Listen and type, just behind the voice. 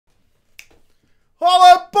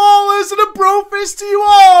Holla ballers and a bro fist to you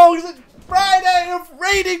all! It's Friday of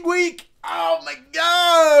raiding week! Oh my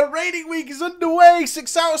god! Raiding week is underway!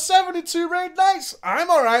 6 out of 7 in 2 raid nights!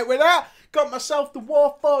 I'm alright with that! Got myself the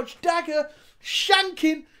Warforged dagger. Shank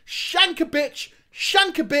a bitch!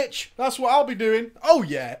 That's what I'll be doing. Oh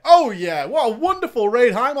yeah! What a wonderful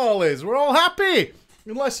raid Heimall is! We're all happy!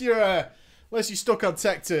 Unless you're stuck on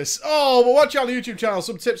Tectus. Oh, but watch out on the YouTube channel.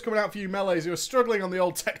 Some tips coming out for you melees who are struggling on the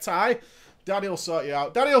old tech tie. Daddy will sort you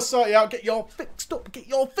out. Daddy will sort you out. Get you all fixed up. Get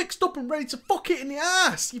you all fixed up and ready to fuck it in the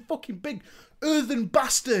ass. You fucking big earthen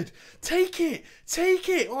bastard. Take it.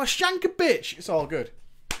 Oh, shank a bitch. It's all good.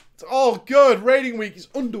 It's all good. Raiding week is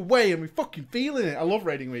underway and we're fucking feeling it. I love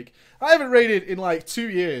raiding week. I haven't raided in like 2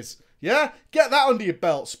 years. Yeah? Get that under your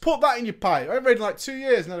belts. Put that in your pipe. I haven't raided in like 2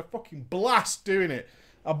 years and had a fucking blast doing it.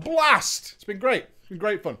 A blast. It's been great. It's been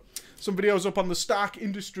great fun. Some videos up on the Stark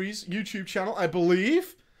Industries YouTube channel, I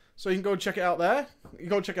believe. So you can go and check it out there. You can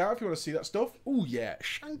go and check it out if you want to see that stuff. Oh yeah, a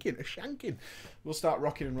shanking. We'll start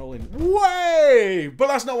rocking and rolling. Way! But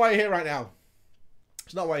that's not why you're here right now.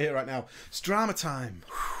 It's not why you're here right now. It's drama time.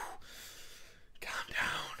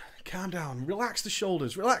 Calm down. Relax the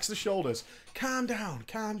shoulders. Calm down.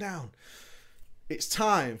 It's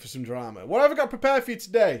time for some drama. What have I got prepared for you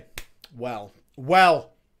today? Well.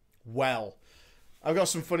 I've got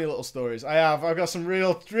some funny little stories. I've got some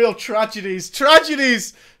real tragedies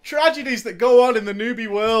that go on in the newbie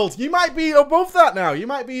world. You might be above that now. You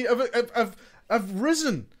might be have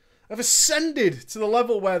risen, have ascended to the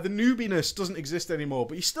level where the newbiness doesn't exist anymore.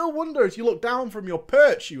 But you still wonder as you look down from your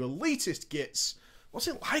perch, you elitist gits. What's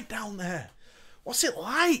it like down there? What's it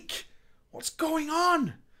like? What's going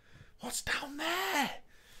on? What's down there?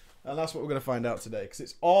 And that's what we're going to find out today, because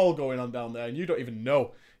it's all going on down there, and you don't even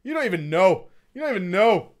know. You don't even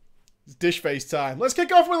know. It's dish face time. Let's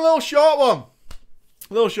kick off with a little short one.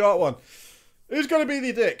 Who's going to be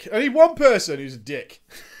the dick? I need one person who's a dick.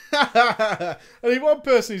 I need one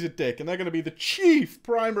person who's a dick, and they're going to be the chief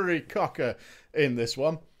primary cocker in this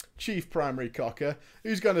one. Chief primary cocker.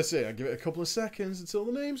 Who's going to say? I'll give it a couple of seconds until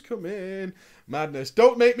the names come in. Madness.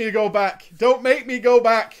 Don't make me go back.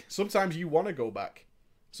 Sometimes you want to go back.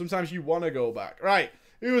 Right.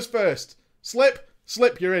 Who was first? Slip,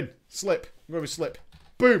 you're in. I'm going with Slip.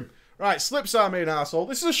 Boom. Right, Slip's our main arsehole.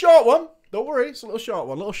 This is a short one. Don't worry, it's a little short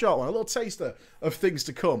one. A little taster of things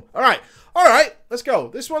to come. Alright, let's go.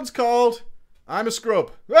 This one's called I'm a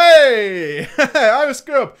Scrub. Hey! I'm a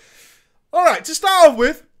Scrub. Alright, to start off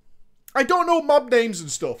with, I don't know mob names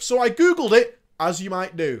and stuff, so I googled it, as you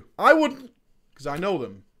might do. I wouldn't, because I know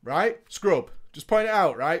them, right? Scrub. Just point it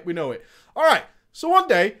out, right? We know it. Alright. So one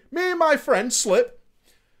day, me and my friend Slip,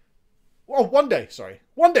 one day,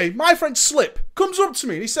 my friend Slip comes up to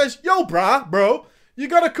me and he says, yo, bro, you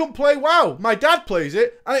gotta come play WoW. My dad plays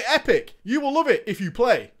it, and it's epic. You will love it if you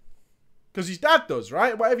play. Because his dad does,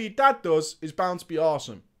 right? Whatever your dad does is bound to be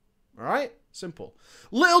awesome. Alright? Simple.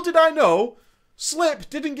 Little did I know, Slip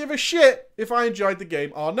didn't give a shit if I enjoyed the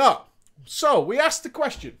game or not. So, we asked the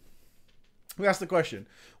question.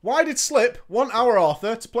 Why did Slip want our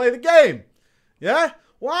author to play the game? Yeah?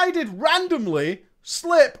 Why did randomly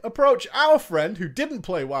Slip approach our friend who didn't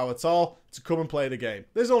play WoW at all to come and play the game?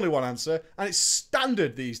 There's only one answer, and it's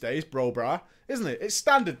standard these days, bro, isn't it? It's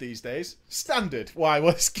standard these days. Standard. Why?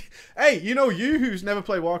 Hey, you who's never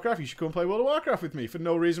played Warcraft, you should come play World of Warcraft with me for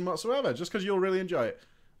no reason whatsoever, just because you'll really enjoy it.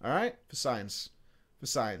 Alright? For science.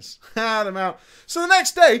 I'm out. So the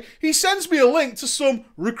next day, he sends me a link to some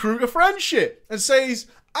recruiter friend shit and says,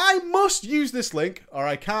 I must use this link or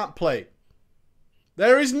I can't play.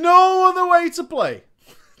 There is no other way to play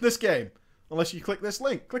this game unless you click this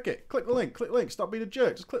link. Click it. Click the link. Stop being a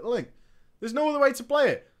jerk. Just click the link. There's no other way to play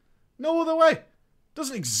it. No other way. It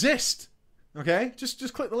doesn't exist. Okay?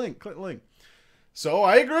 Just click the link. So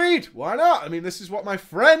I agreed. Why not? I mean, this is what my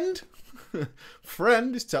friend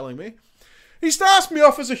is telling me. He starts me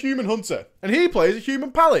off as a human hunter, and he plays a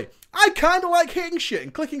human pally. I kind of like hitting shit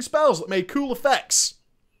and clicking spells that made cool effects.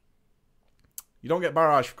 You don't get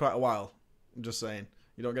barrage for quite a while. I'm just saying.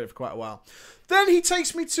 You don't get it for quite a while. Then he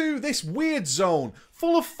takes me to this weird zone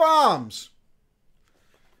full of farms.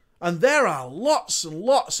 And there are lots and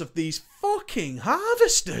lots of these fucking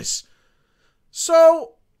harvesters.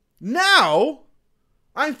 So now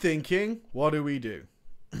I'm thinking, what do we do?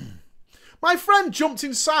 My friend jumped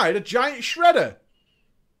inside a giant shredder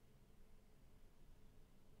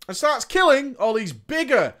and starts killing all these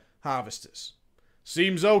bigger harvesters.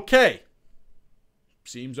 Seems okay.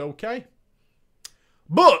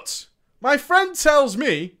 But my friend tells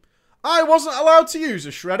me I wasn't allowed to use a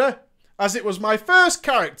shredder as it was my first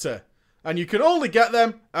character and you can only get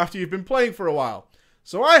them after you've been playing for a while.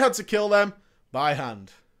 So I had to kill them by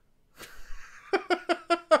hand.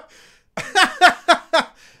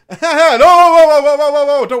 No,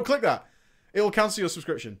 whoa, don't click that. It will cancel your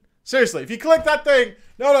subscription. Seriously, if you click that thing,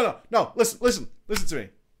 no, listen to me.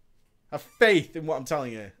 Have faith in what I'm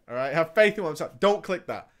telling you, alright? Have faith in what I'm telling you. Don't click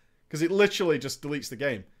that, because it literally just deletes the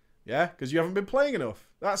game. Yeah? Because you haven't been playing enough.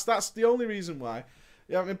 That's the only reason why.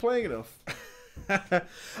 You haven't been playing enough.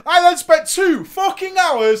 I then spent 2 fucking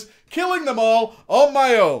hours killing them all on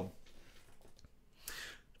my own.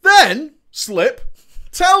 Then, Slip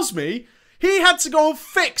tells me he had to go and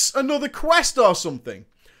fix another quest or something.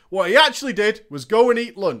 What he actually did was go and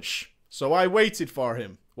eat lunch. So I waited for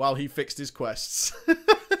him while he fixed his quests.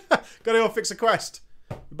 Gotta go fix a quest.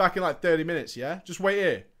 Be back in like 30 minutes, yeah? Just wait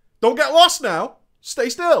here. Don't get lost now. Stay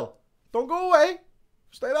still. Don't go away.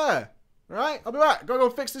 Stay there. Alright? I'll be back. Gotta go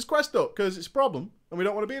fix this quest up because it's a problem and we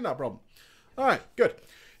don't want to be in that problem. Alright, good.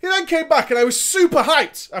 He then came back and I was super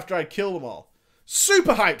hyped after I'd killed them all.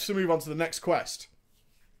 Super hyped to move on to the next quest.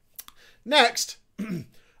 Next,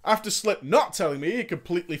 after Slip not telling me he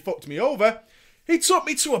completely fucked me over, he took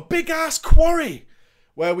me to a big-ass quarry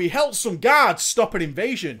where we helped some guards stop an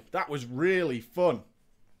invasion. That was really fun.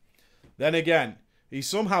 Then again, he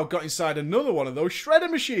somehow got inside another one of those shredder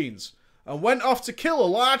machines and went off to kill a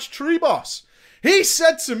large tree boss. He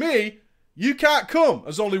said to me, "You can't come,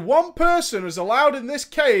 as only one person is allowed in this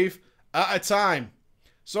cave at a time."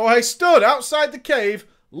 So I stood outside the cave,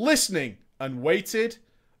 listening, and waited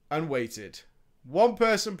and waited. One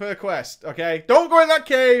person per quest, okay? Don't go in that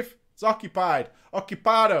cave. It's occupied.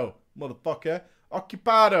 Occupado, motherfucker.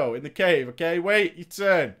 Occupado in the cave, okay? Wait your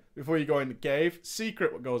turn before you go in the cave.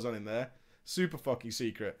 Secret what goes on in there. Super fucking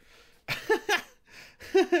secret.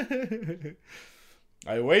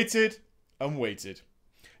 I waited and waited.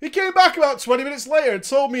 He came back about 20 minutes later and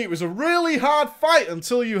told me it was a really hard fight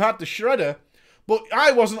until you had the shredder, but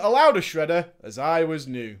I wasn't allowed a shredder as I was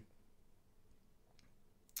new.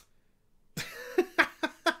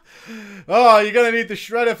 Oh, you're going to need the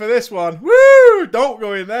shredder for this one. Woo! Don't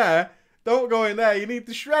go in there. Don't go in there. You need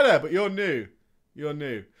the shredder, but you're new. You're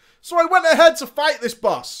new. So I went ahead to fight this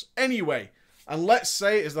boss anyway. And let's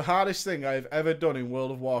say it is the hardest thing I've ever done in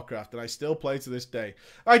World of Warcraft, and I still play to this day.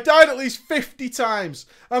 I died at least 50 times.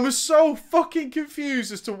 I was so fucking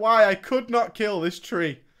confused as to why I could not kill this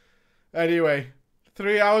tree. Anyway,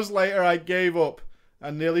 3 hours later I gave up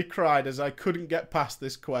and nearly cried as I couldn't get past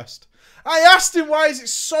this quest. I asked him why is it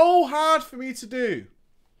so hard for me to do?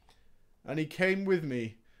 And he came with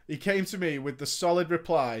me. He came to me with the solid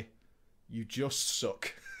reply, "You just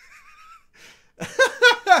suck."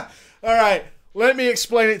 Alright, let me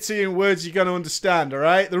explain it to you in words you're going to understand,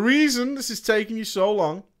 alright? The reason this is taking you so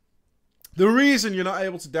long, the reason you're not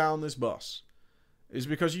able to down this boss, is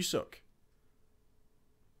because you suck.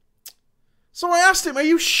 So I asked him, "Are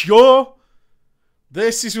you sure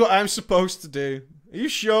this is what I'm supposed to do? Are you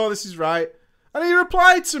sure this is right?" And he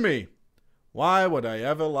replied to me, "Why would I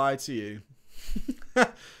ever lie to you?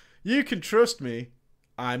 You can trust me.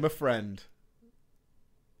 I'm a friend.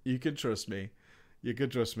 You can trust me. You can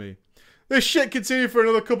trust me." This shit continued for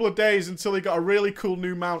another couple of days until he got a really cool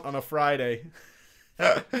new mount on a Friday.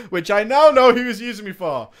 Which I now know he was using me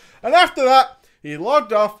for. And after that, he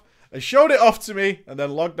logged off and showed it off to me and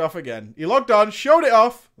then logged off again. He logged on, showed it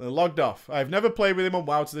off, and then logged off. I've never played with him on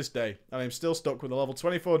WoW to this day. And I'm still stuck with a level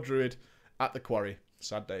 24 druid at the quarry.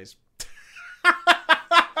 Sad days.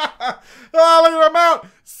 Oh, look at my mount.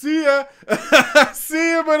 See ya.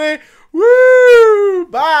 See ya, buddy. Woo!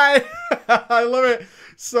 Bye. I love it.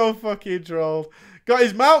 So fucking trolled. Got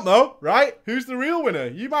his mount though, right? Who's the real winner?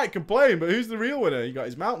 You might complain, but who's the real winner? He got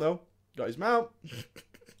his mount though. Got his mount.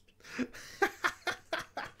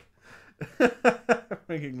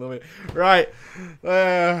 Freaking love it. Right.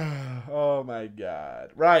 Oh my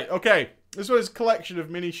god. Right, okay. This one is a collection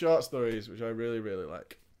of mini short stories, which I really, really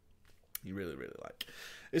like. You really, really like.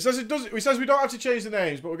 It says we don't have to change the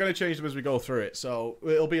names, but we're going to change them as we go through it. So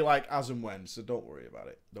it'll be like as and when. So don't worry about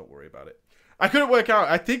it. Don't worry about it. I couldn't work out.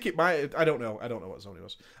 I think it might. I don't know. I don't know what zone it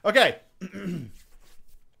was. Okay.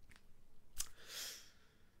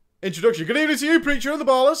 Introduction. Good evening to you, Preacher and the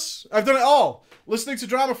Ballers. I've done it all. Listening to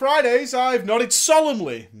Drama Fridays, I've nodded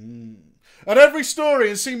solemnly at every story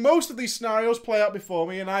and seen most of these scenarios play out before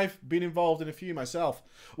me, and I've been involved in a few myself.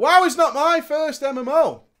 WoW is not my first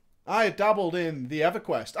MMO. I had dabbled in the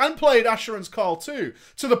EverQuest and played Asheron's Call too,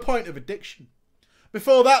 to the point of addiction.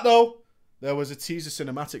 Before that, though, there was a teaser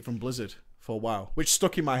cinematic from Blizzard for WoW, which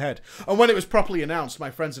stuck in my head. And when it was properly announced,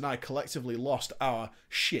 my friends and I collectively lost our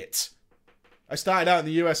shit. I started out in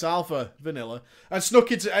the US Alpha vanilla and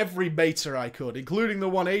snuck into every beta I could, including the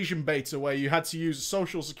one Asian beta where you had to use a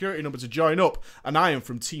social security number to join up, and I am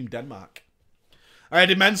from Team Denmark. I had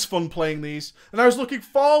immense fun playing these, and I was looking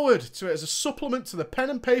forward to it as a supplement to the pen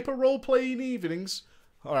and paper role-playing evenings.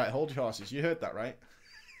 Alright, hold your horses. You heard that, right?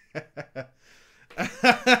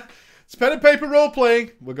 It's pen and paper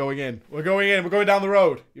role-playing. We're going in. We're going in. We're going down the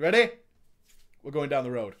road. You ready? We're going down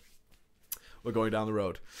the road. We're going down the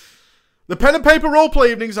road. The pen and paper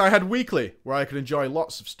role-play evenings I had weekly, where I could enjoy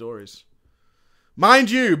lots of stories.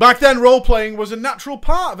 Mind you, back then role-playing was a natural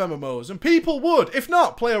part of MMOs, and people would, if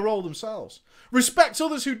not, play a role themselves. Respect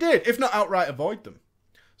others who did, if not outright avoid them.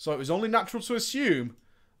 So it was only natural to assume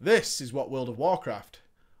this is what World of Warcraft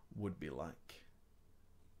would be like.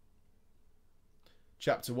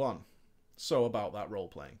 Chapter 1. So about that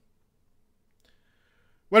role-playing.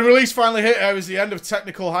 When release finally hit, I was the end of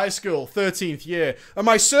technical high school, 13th year, and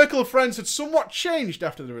my circle of friends had somewhat changed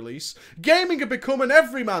after the release. Gaming had become an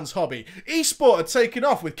everyman's hobby. Esport had taken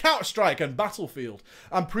off with Counter-Strike and Battlefield,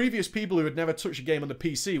 and previous people who had never touched a game on the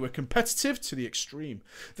PC were competitive to the extreme.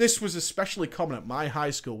 This was especially common at my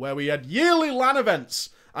high school, where we had yearly LAN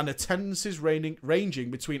events, and attendances ranging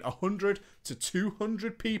between 100 to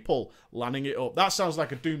 200 people LANing it up. That sounds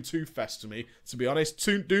like a Doom 2 fest to me, to be honest.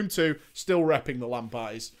 Doom 2, still repping the LAN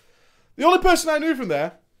parties. The only person I knew from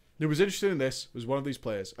there who was interested in this was one of these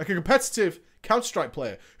players. A competitive Counter-Strike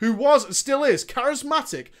player who was and still is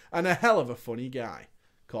charismatic and a hell of a funny guy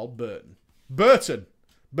called Burton. Burton,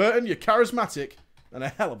 you're charismatic and a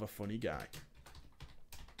hell of a funny guy.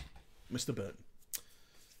 Mr. Burton.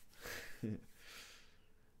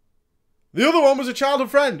 The other one was a childhood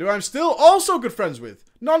friend who I'm still also good friends with,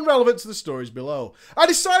 non-relevant to the stories below. I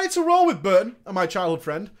decided to roll with Burton and my childhood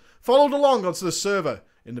friend, followed along onto the server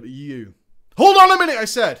in the EU. Hold on a minute, I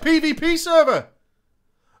said. PvP server.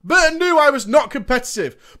 Burton knew I was not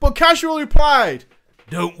competitive, but casually replied,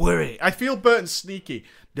 "Don't worry." I feel Burton's sneaky.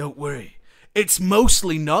 "Don't worry. It's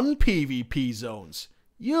mostly non-PvP zones.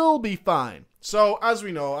 You'll be fine." So, as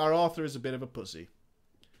we know, our author is a bit of a pussy.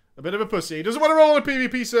 A bit of a pussy. He doesn't want to roll on a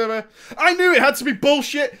PvP server. I knew it had to be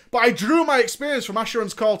bullshit, but I drew my experience from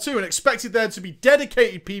Asheron's Call 2 and expected there to be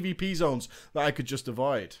dedicated PvP zones that I could just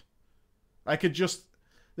avoid. The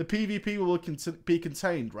PvP will be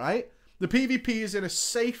contained, right? The PvP is in a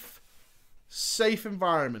safe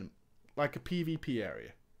environment, like a PvP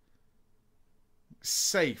area.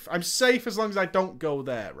 Safe. I'm safe as long as I don't go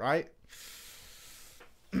there, right?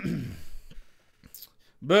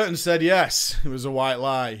 Burton said yes. It was a white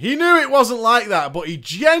lie. He knew it wasn't like that, but he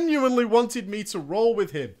genuinely wanted me to roll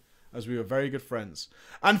with him, as we were very good friends,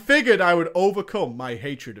 and figured I would overcome my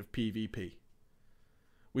hatred of PvP.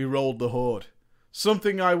 We rolled the Horde.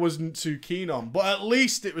 Something I wasn't too keen on, but at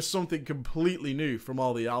least it was something completely new from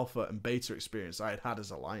all the alpha and beta experience I had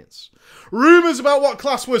as Alliance. Rumours about what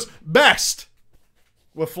class was best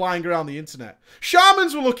were flying around the internet.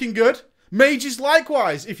 Shamans were looking good. Mages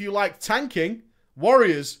likewise, if you like tanking.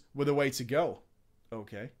 Warriors were the way to go.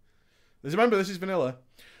 Okay. Remember, this is vanilla.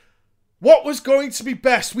 What was going to be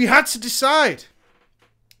best? We had to decide.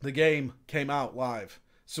 The game came out live.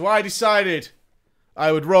 So I decided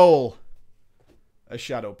I would roll a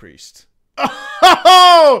Shadow Priest.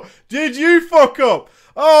 Oh, did you fuck up?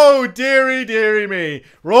 Oh, dearie, dearie me.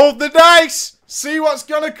 Roll the dice. See what's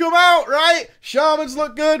going to come out, right? Shamans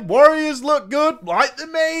look good. Warriors look good. Like the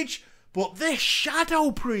mage. But this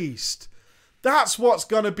Shadow Priest... that's what's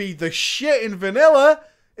going to be the shit in vanilla,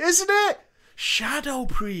 isn't it? Shadow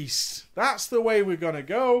Priest. That's the way we're going to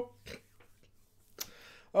go.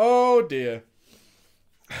 Oh, dear.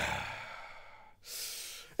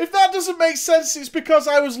 If that doesn't make sense, it's because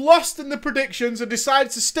I was lost in the predictions and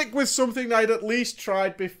decided to stick with something I'd at least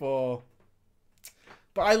tried before.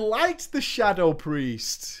 But I liked the Shadow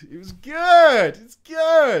Priest. It was good. It's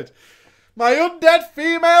good. My undead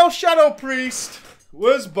female Shadow Priest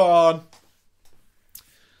was born.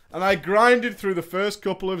 And I grinded through the first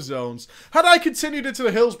couple of zones. Had I continued into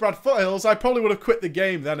the Hillsbrad foothills, I probably would have quit the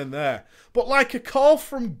game then and there. But like a call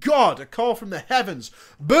from God, a call from the heavens,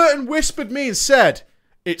 Burton whispered me and said,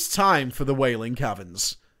 "It's time for the Wailing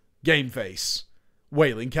Caverns." Game face.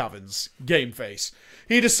 Wailing Caverns. Game face.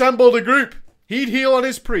 He'd assembled a group. He'd heal on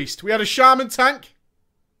his priest. We had a shaman tank.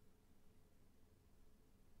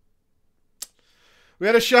 One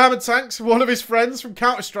of his friends from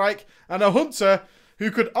Counter-Strike, and a hunter who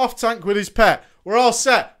could off-tank with his pet. We're all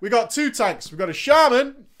set. We got 2 tanks. We got a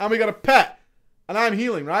shaman and we got a pet. And I'm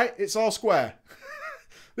healing, right? It's all square.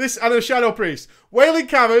 This and a Shadow Priest. Wailing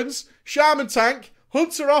Caverns, shaman tank,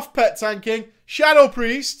 hunter off pet tanking, Shadow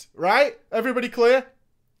Priest, right? Everybody clear?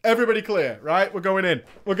 Everybody clear, right? We're going in.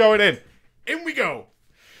 We're going in. In we go.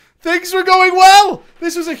 Things were going well.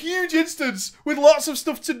 This was a huge instance with lots of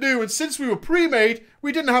stuff to do. And since we were pre-made,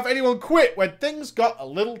 we didn't have anyone quit when things got a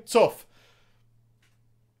little tough.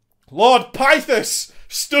 Lord Pythos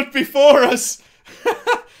stood before us.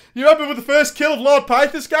 You remember with the first kill of Lord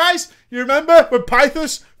Pythos, guys? You remember when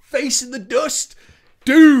Pythos, face in the dust,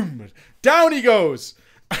 doomed. Down he goes.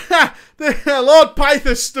 Lord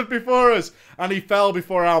Pythos stood before us, and he fell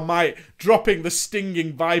before our might, dropping the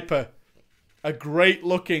stinging viper. A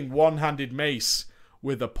great-looking one-handed mace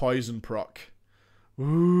with a poison proc.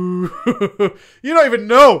 Ooh. You don't even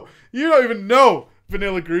know. You don't even know,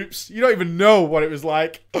 Vanilla Groups. You don't even know what it was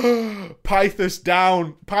like. Pythos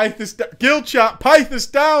down. Pythos down. Guild chat.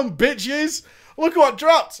 Pythos down, bitches. Look at what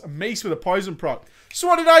dropped. A mace with a poison proc. So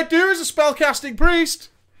what did I do as a spellcasting priest?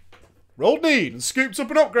 Rolled need and scooped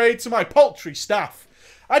up an upgrade to my paltry staff.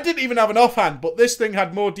 I didn't even have an offhand, but this thing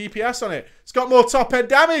had more DPS on it. It's got more top head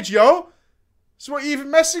damage, yo. So what are you even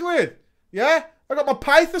messing with? Yeah? I got my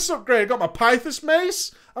Pythos upgrade. I got my Pythos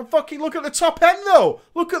mace. And fucking look at the top end, though.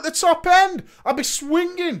 Look at the top end. I'll be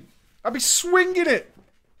swinging. I'll be swinging it.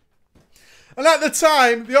 And at the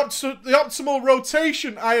time, the optimal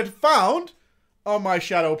rotation I had found on my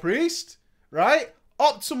Shadow Priest, right?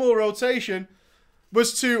 Optimal rotation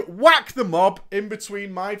was to whack the mob in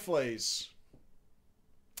between Mind Flays.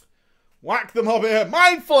 Whack the mob here.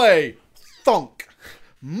 Mind Flay! Thunk.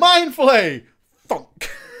 Mind Flay! Thunk.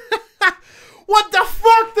 What the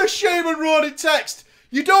fuck? The Shaman wrote in text.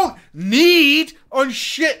 You don't need on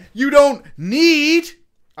shit. You don't need.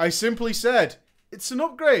 I simply said, it's an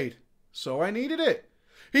upgrade. So I needed it.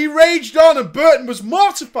 He raged on and Burton was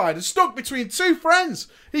mortified and stuck between two friends.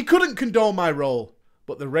 He couldn't condone my role,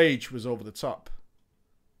 but the rage was over the top.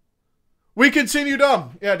 We continued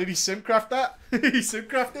on. Yeah, did he simcraft that? He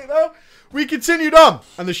simcraft it though? We continued on,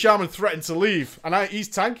 and the shaman threatened to leave. And he's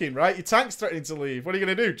tanking, right? Your tank's threatening to leave. What are you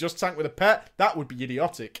going to do? Just tank with a pet? That would be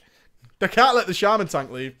idiotic. They can't let the shaman tank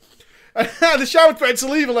leave. And the shaman threatened to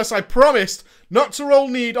leave unless I promised not to roll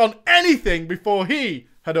need on anything before he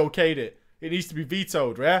had okayed it. It needs to be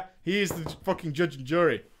vetoed, yeah? He is the fucking judge and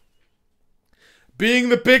jury. Being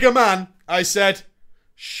the bigger man, I said,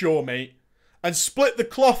 sure, mate. And split the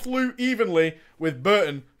cloth loot evenly with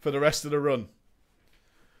Burton for the rest of the run.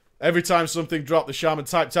 Every time something dropped, the shaman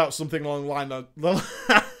typed out something along the line of...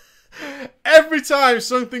 Every time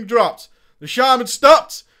something dropped, the shaman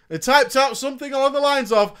stopped and typed out something along the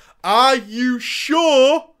lines of, are you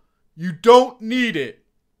sure you don't need it?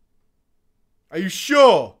 Are you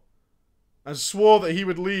sure? And swore that he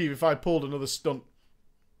would leave if I pulled another stunt.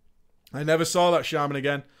 I never saw that shaman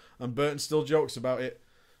again, and Burton still jokes about it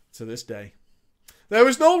to this day. There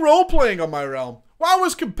was no role-playing on my realm. WoW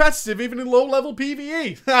was competitive even in low-level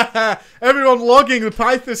PvE. Everyone logging the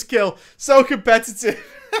Pythos kill. So competitive.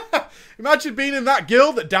 Imagine being in that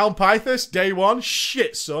guild that downed Pythos day one.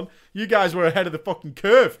 Shit, son. You guys were ahead of the fucking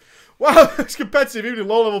curve. WoW was competitive even in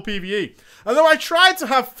low-level PvE. And though I tried to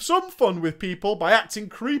have some fun with people by acting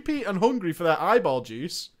creepy and hungry for their eyeball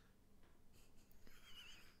juice.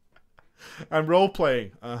 I'm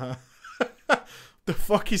role-playing. The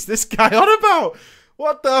fuck is this guy on about?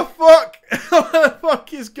 What the fuck? What the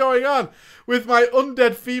fuck is going on? With my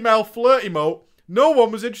undead female flirt emote, no one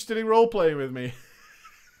was interested in role-playing with me.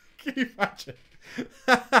 Can you imagine?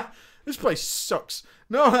 This place sucks.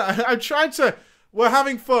 No, I'm trying to... We're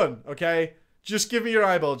having fun, okay? Just give me your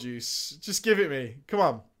eyeball juice. Just give it me. Come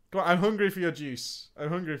on. Come on. I'm hungry for your juice. I'm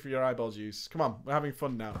hungry for your eyeball juice. Come on. We're having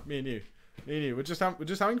fun now. Me and you. Me and you. We're just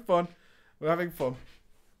having fun. We're having fun.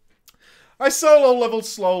 I solo leveled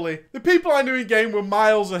slowly. The people I knew in game were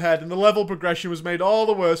miles ahead, and the level progression was made all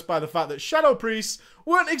the worse by the fact that Shadow Priests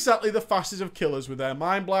weren't exactly the fastest of killers with their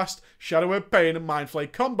Mind Blast, Shadow Word Pain, and Mind Flay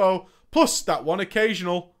combo, plus that one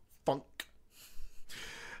occasional funk.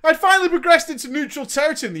 I'd finally progressed into neutral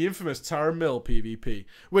territory in the infamous Tara Mill PvP,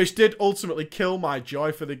 which did ultimately kill my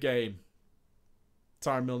joy for the game.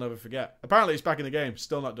 Tara Mill never forget. Apparently it's back in the game,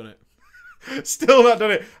 still not done it. Still not done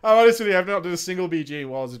it. I'm honest with you, I've not done a single BG in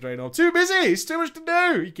Walls of Draenor. Too busy! It's too much to do!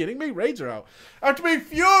 Are you kidding me? Raids are out. After being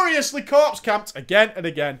furiously corpse camped again and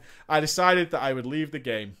again, I decided that I would leave the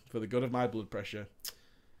game for the good of my blood pressure.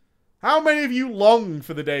 How many of you long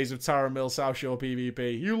for the days of Tara Mill South Shore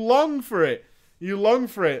PvP? You long for it. You long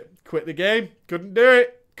for it. Quit the game. Couldn't do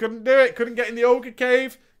it. Couldn't do it. Couldn't get in the ogre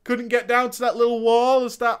cave. Couldn't get down to that little wall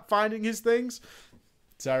and start finding his things.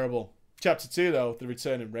 Terrible. Chapter 2, though, the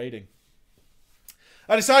return and raiding.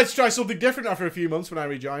 I decided to try something different after a few months when I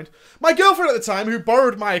rejoined. My girlfriend at the time, who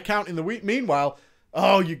borrowed my account in the week, meanwhile...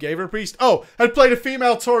 Oh, you gave her a priest? Oh, had played a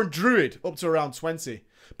female Tauren druid up to around 20.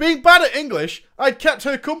 Being bad at English, I'd kept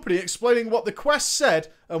her company explaining what the quest said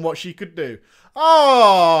and what she could do.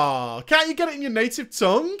 Oh, can't you get it in your native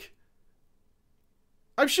tongue?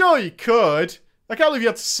 I'm sure you could. I can't believe you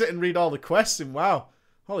had to sit and read all the quests in WoW.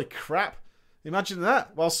 Holy crap. Imagine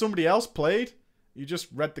that. While somebody else played, you just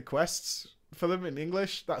read the quests for them in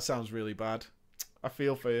English. That sounds really bad. I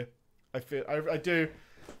feel for you. I do.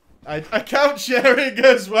 Account sharing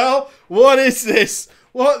as well. What is this?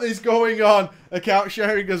 What is going on? Account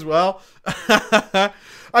sharing as well.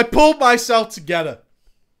 I pulled myself together.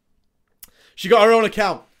 She got her own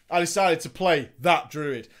account. I decided to play that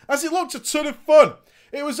druid, as it looked a ton of fun.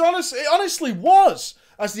 It honestly was,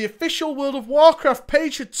 as the official World of Warcraft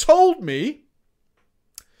page had told me.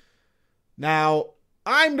 Now,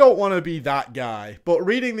 I don't want to be that guy, but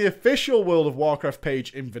reading the official World of Warcraft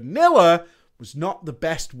page in vanilla was not the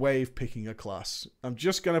best way of picking a class. I'm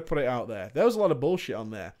just going to put it out there. There was a lot of bullshit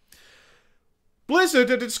on there. Blizzard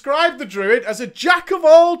had described the druid as a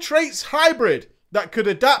jack-of-all-traits hybrid that could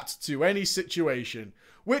adapt to any situation,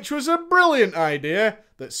 which was a brilliant idea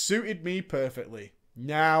that suited me perfectly.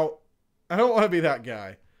 Now, I don't want to be that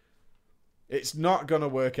guy. It's not going to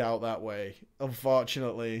work out that way,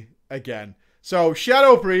 unfortunately, again. So,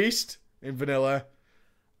 Shadow Priest in vanilla,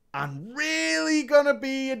 and really going to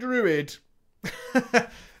be a druid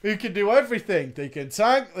who can do everything. They can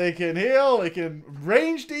tank, they can heal, they can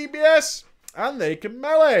range DPS, and they can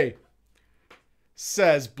melee.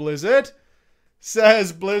 Says Blizzard.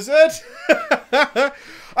 Says Blizzard.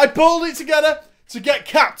 I pulled it together to get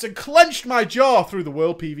capped and clenched my jaw through the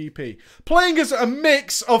world PvP. Playing as a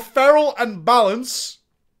mix of feral and balance.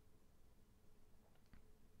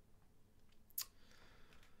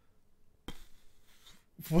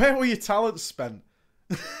 Where were your talents spent?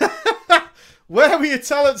 Where were your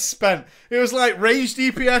talents spent? It was like rage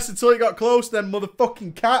DPS until it got close, then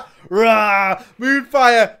motherfucking cat. Rah!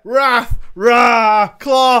 Moonfire! Wrath! Rah!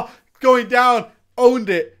 Claw! Going down. Owned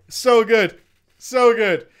it. So good. So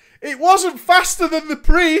good. It wasn't faster than the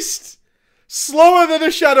priest. Slower than a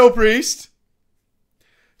shadow priest.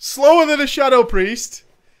 Slower than a shadow priest.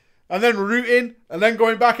 And then rooting. And then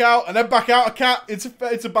going back out. And then back out a cat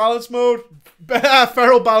into balance mode.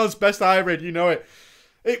 Feral balance best hybrid. You know it.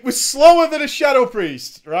 It was slower than a shadow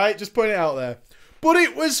priest. Right? Just putting it out there. But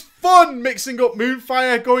it was fun mixing up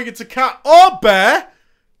Moonfire, going into cat or bear.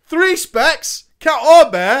 3 specs. Cat or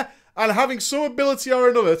bear. And having some ability or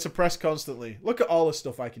another to press constantly. Look at all the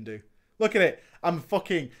stuff I can do. Look at it. I'm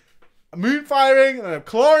fucking moonfiring and I'm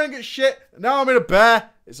clawing at shit. Now I'm in a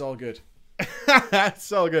bear. It's all good.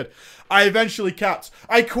 It's all good. I eventually capped.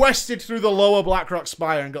 I quested through the lower Blackrock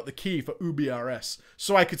Spire and got the key for UBRS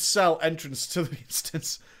so I could sell entrance to the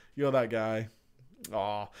instance. You're that guy.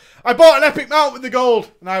 Aw. I bought an epic mount with the gold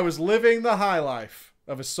and I was living the high life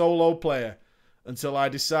of a solo player until I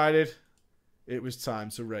decided it was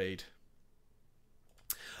time to raid.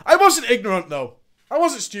 I wasn't ignorant though. I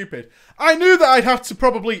wasn't stupid. I knew that I'd have to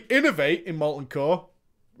probably innovate in Molten Core,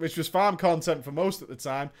 which was farm content for most at the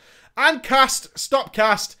time, and stop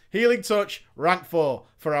cast, Healing Touch, rank 4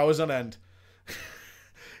 for hours on end.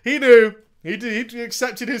 He knew. He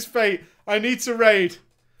accepted his fate. I need to raid.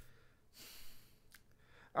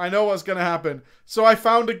 I know what's going to happen. So I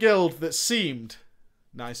found a guild that seemed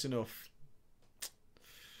nice enough.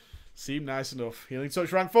 Seemed nice enough. Healing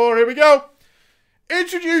Touch rank 4. Here we go.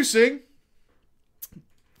 Introducing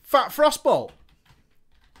Fat Frostbolt.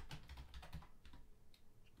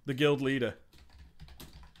 The guild leader.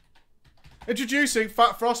 Introducing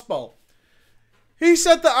Fat Frostbolt. He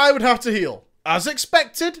said that I would have to heal. As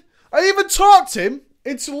expected. I even talked him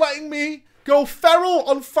into letting me go feral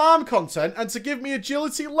on farm content and to give me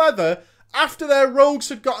agility leather after their rogues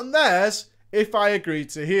had gotten theirs if I agreed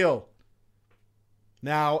to heal.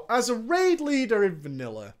 Now, as a raid leader in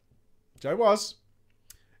vanilla, which I was,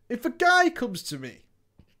 if a guy comes to me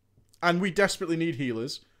and we desperately need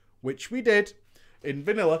healers, which we did in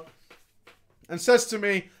vanilla, and says to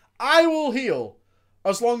me, I will heal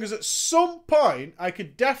as long as at some point I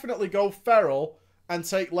could definitely go feral and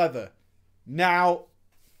take leather. Now,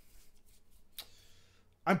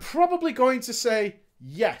 I'm probably going to say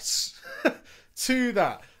yes to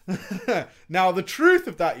that. Now, the truth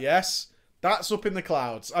of that yes, that's up in the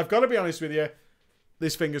clouds. I've got to be honest with you.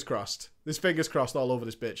 This fingers crossed. This fingers crossed all over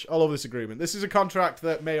this bitch. All over this agreement. This is a contract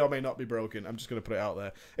that may or may not be broken. I'm just going to put it out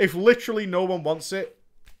there. If literally no one wants it,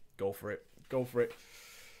 go for it. Go for it.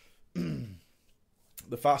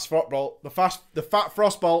 The Fat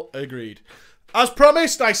Frostbolt agreed. As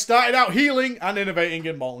promised, I started out healing and innovating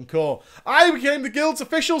in Molten Core. I became the guild's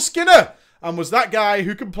official skinner and was that guy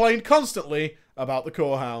who complained constantly about the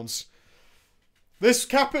core hounds. This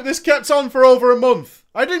kept on for over a month.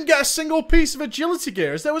 I didn't get a single piece of agility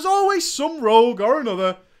gear as there was always some rogue or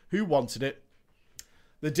another who wanted it.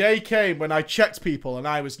 The day came when I checked people and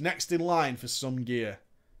I was next in line for some gear.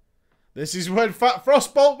 This is when Fat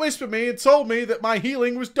Frostbolt whispered me and told me that my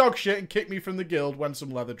healing was dog shit and kicked me from the guild when some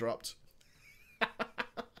leather dropped.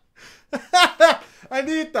 I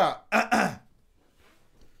need that.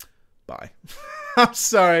 Bye. I'm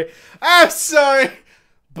sorry. I'm sorry.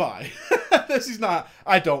 Bye. This is not...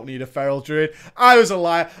 I don't need a feral druid. I was a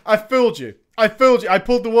liar. I fooled you. I fooled you. I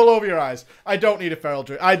pulled the wool over your eyes. I don't need a feral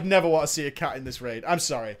druid. I'd never want to see a cat in this raid. I'm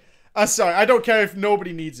sorry. I'm sorry. I don't care if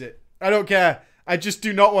nobody needs it. I don't care. I just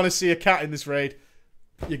do not want to see a cat in this raid.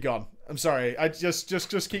 You're gone. I'm sorry. I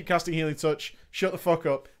just keep casting Healing Touch. Shut the fuck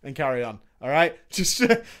up and carry on. All right? Just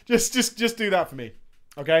do that for me.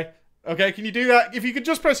 Okay? Okay, can you do that? If you could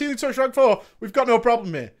just press Healing Touch rank 4, we've got no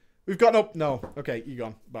problem here. We've got no... No. Okay, you're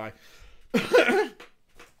gone. Bye.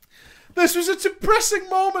 This was a depressing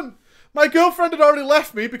moment. My girlfriend had already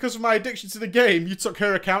left me because of my addiction to the game. You took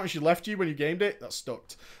her account and she left you when you gamed it? That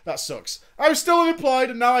sucked. That sucks. I was still unemployed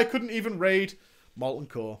and now I couldn't even raid Molten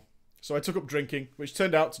Core. So I took up drinking, which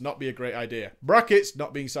turned out to not be a great idea. Brackets,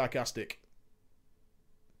 not being sarcastic.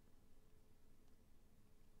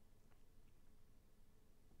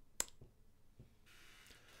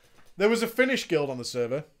 There was a Finnish guild on the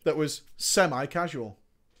server that was semi-casual.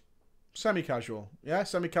 Semi-casual. Yeah,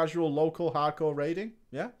 semi-casual, local, hardcore raiding.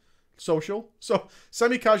 Yeah. Social. So,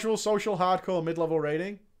 semi-casual, social, hardcore, mid-level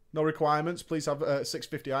raiding. No requirements. Please have a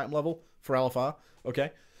 650 item level for LFR.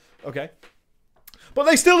 Okay. Okay. But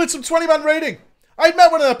they still did some 20-man raiding. I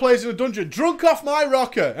met one of their players in a dungeon, drunk off my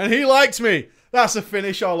rocker, and he liked me. That's a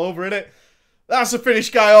Finnish all over, innit? That's a Finnish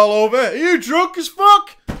guy all over. Are you drunk as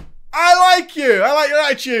fuck? I like you. I like your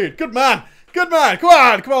attitude. Good man. Good man. Come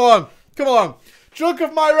on. Come along. Come along. Drunk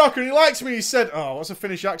off my rocker, and he likes me. He said, oh, what's a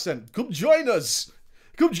Finnish accent? Come join us.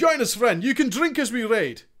 Come join us, friend. You can drink as we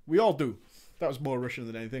raid. We all do. That was more Russian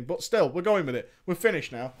than anything. But still, we're going with it. We're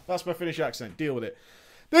Finnish now. That's my Finnish accent. Deal with it.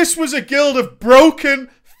 This was a guild of broken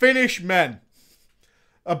Finnish men.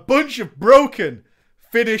 A bunch of broken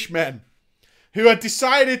Finnish men who had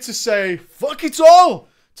decided to say, fuck it all,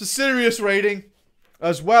 to serious raiding,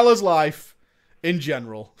 as well as life in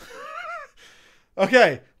general.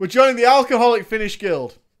 Okay, we're joining the alcoholic Finnish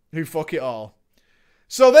guild, who fuck it all.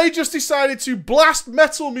 So they just decided to blast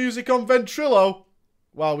metal music on Ventrilo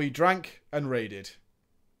while we drank and raided.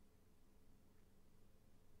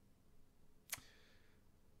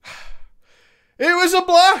 It was a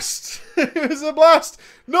blast! It was a blast!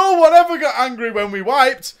 No one ever got angry when we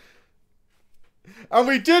wiped. And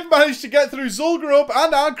we did manage to get through Zul'Gurub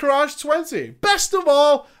and Ahn'Qiraj 20. Best of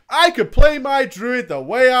all, I could play my druid the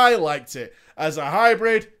way I liked it, as a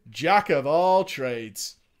hybrid jack of all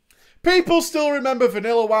trades. People still remember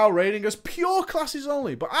Vanilla WoW raiding as pure classes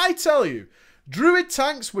only, but I tell you, druid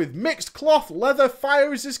tanks with mixed cloth, leather, fire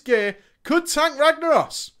resist gear could tank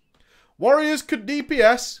Ragnaros. Warriors could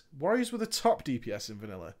DPS. Warriors were the top DPS in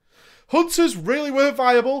Vanilla. Hunters really were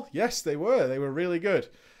viable. Yes, they were. They were really good.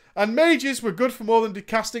 And mages were good for more than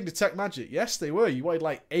casting Detect Magic. Yes, they were. You wanted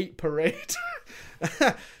like 8 per raid.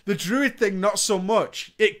 The druid thing, not so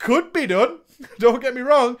much. It could be done. Don't get me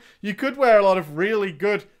wrong. You could wear a lot of really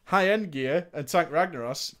good high-end gear and tank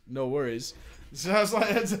Ragnaros. No worries. So I was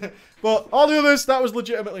like, but all the others, that was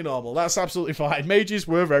legitimately normal. That's absolutely fine. Mages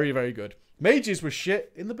were very, very good. Mages were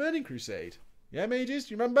shit in the Burning Crusade. Yeah, mages?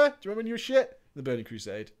 Do you remember? Do you remember when you were shit? The Burning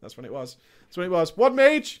Crusade. That's when it was. That's when it was. One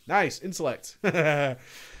mage? Nice. Intellect.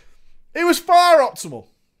 It was far optimal.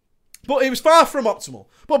 But it was far from optimal.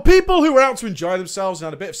 But people who were out to enjoy themselves and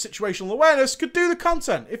had a bit of situational awareness could do the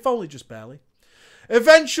content, if only just barely.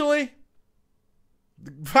 Eventually,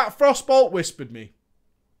 Fat Frostbolt whispered me.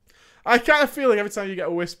 I kind of feel like every time you get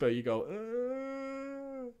a whisper, you go,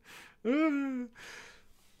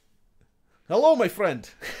 Hello, my friend.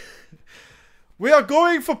 We are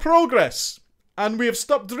going for progress, and we have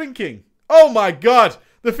stopped drinking. Oh my god,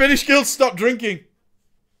 the Finnish guild stopped drinking.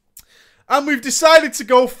 And we've decided to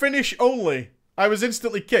go Finnish only. I was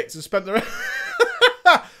instantly kicked and spent the rest...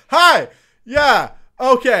 Hi! Yeah,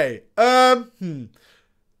 okay.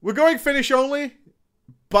 We're going Finnish only?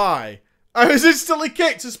 Bye. I was instantly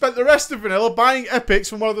kicked and spent the rest of Vanilla buying epics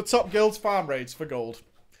from one of the top guilds farm raids for gold.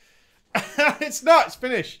 It's not. It's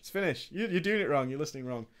Finnish. It's Finnish. You're doing it wrong. You're listening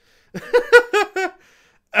wrong.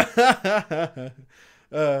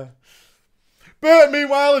 Bert,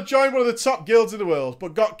 meanwhile, had joined one of the top guilds in the world,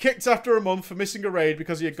 but got kicked after a month for missing a raid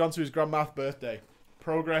because he had gone to his grandma's birthday.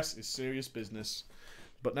 Progress is serious business.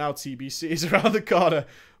 But now TBC is around the corner.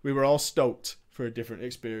 We were all stoked for a different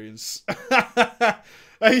experience.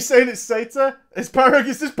 Are you saying it's Seta? Is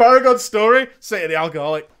this Paragon's story? Seta the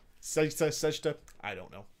alcoholic. Seta. I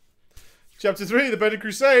don't know. Chapter 3, The Burning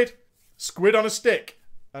Crusade. Squid on a stick.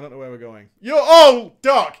 I don't know where we're going. Oh,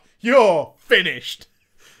 Doc, you're finished.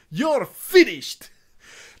 You're finished.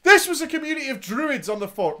 This was a community of druids on the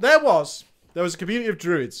forum. There was a community of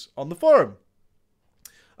druids on the forum.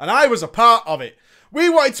 And I was a part of it. We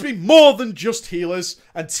wanted to be more than just healers,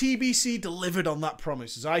 and TBC delivered on that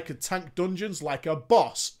promise as I could tank dungeons like a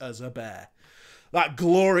boss as a bear. That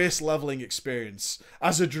glorious leveling experience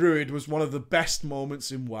as a druid was one of the best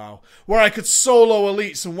moments in WoW, where I could solo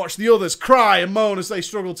elites and watch the others cry and moan as they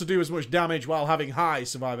struggled to do as much damage while having high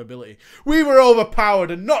survivability. We were overpowered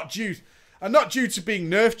and not due to being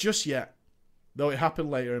nerfed just yet. Though it happened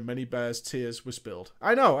later and many bears' tears were spilled.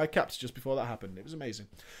 I know, I capped just before that happened. It was amazing.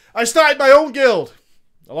 I started my own guild,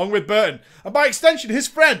 along with Burton, and by extension his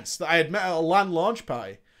friends that I had met at a LAN launch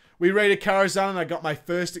party. We raided Karazhan and I got my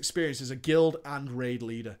first experience as a guild and raid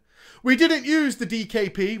leader. We didn't use the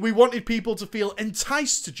DKP, we wanted people to feel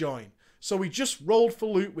enticed to join. So we just rolled for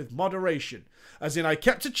loot with moderation. As in I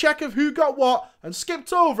kept a check of who got what and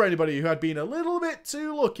skipped over anybody who had been a little bit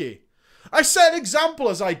too lucky. I set an example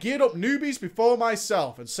as I geared up newbies before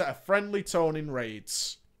myself and set a friendly tone in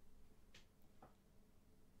raids.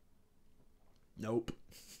 Nope.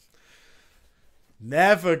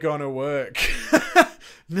 Never gonna work.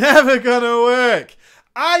 Never gonna work.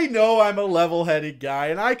 I know I'm a level-headed guy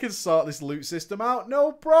and I can sort this loot system out,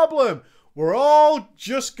 no problem. We're all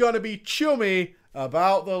just gonna be chummy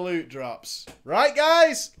about the loot drops. Right,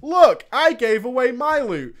 guys? Look, I gave away my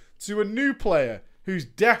loot to a new player who's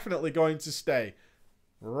definitely going to stay.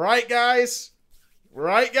 Right, guys?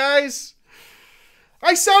 Right, guys?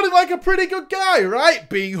 I sounded like a pretty good guy, right?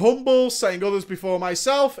 Being humble, setting others before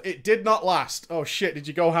myself. It did not last. Oh, shit. Did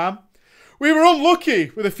you go ham? We were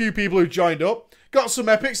unlucky with a few people who joined up. Got some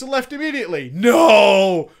epics and left immediately.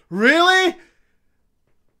 No! Really?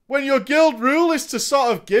 When your guild rule is to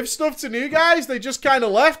sort of give stuff to new guys, they just kind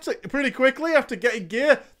of left pretty quickly after getting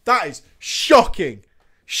gear? That is shocking.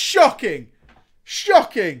 Shocking.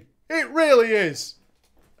 Shocking. It really is.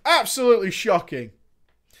 Absolutely shocking.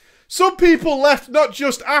 Some people left not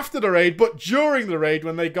just after the raid, but during the raid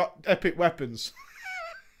when they got epic weapons.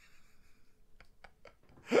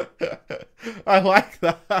 I like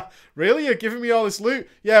that. Really? You're giving me all this loot?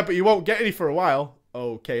 Yeah, but you won't get any for a while.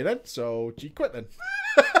 Okay then, so G quit then.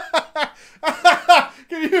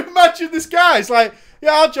 Can you imagine this guy? It's like,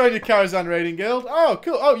 yeah, I'll join your Karazhan raiding guild. Oh,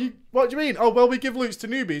 cool. Oh, what do you mean? Oh, well, we give loots to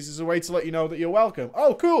newbies as a way to let you know that you're welcome.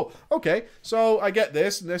 Oh, cool. Okay, so I get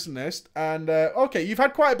this and this and this. And, okay, you've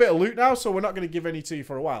had quite a bit of loot now, so we're not going to give any to you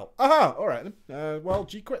for a while. Aha, all right then. Well,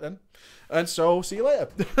 G quit then. And so, see you later.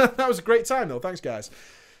 That was a great time, though. Thanks, guys.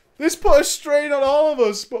 This put a strain on all of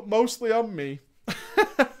us, but mostly on me.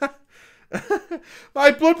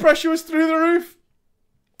 My blood pressure was through the roof.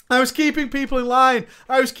 I was keeping people in line.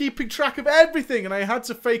 I was keeping track of everything, and I had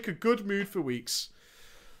to fake a good mood for weeks.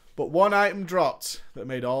 But one item dropped that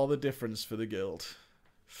made all the difference for the guild.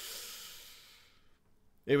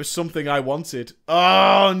 It was something I wanted.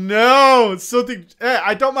 Oh, no! It's something...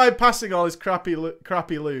 I don't mind passing all this crappy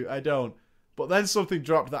loot. I don't. But then something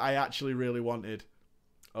dropped that I actually really wanted.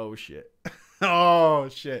 Oh, shit. Oh,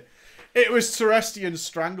 shit. It was Terestian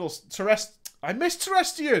Strangle... I missed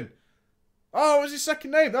Terestian! Oh, what was his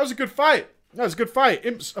second name? That was a good fight. That was a good fight.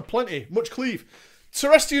 Imps aplenty. Much cleave.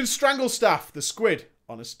 Terestian Stranglestaff. The squid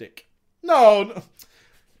on a stick. No.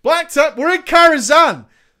 Black Tap. We're in Karazhan.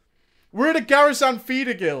 We're in a Karazhan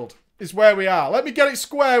feeder guild. Is where we are. Let me get it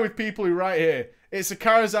square with people who right here. It's a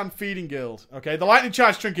Karazhan feeding guild. Okay. The lightning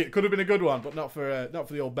charge trinket could have been a good one, but not for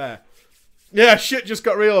the old bear. Yeah, shit just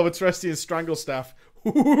got real over Terestian Stranglestaff.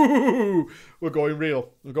 We're going real.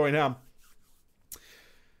 We're going ham.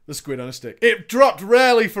 The squid on a stick. It dropped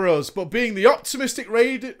rarely for us, but being the optimistic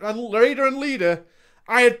raider and leader,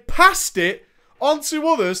 I had passed it on to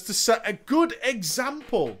others to set a good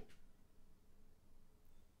example.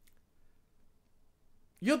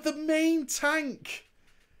 You're the main tank.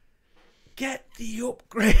 Get the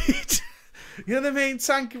upgrade. You're the main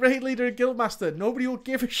tank, raid leader, and guildmaster. Nobody will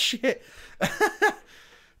give a shit.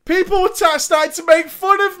 People were starting to make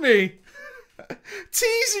fun of me.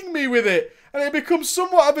 Teasing me with it. And it becomes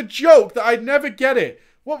somewhat of a joke that I'd never get it.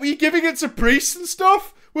 What, were you giving it to priests and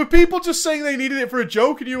stuff? Were people just saying they needed it for a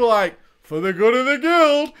joke and you were like, for the good of the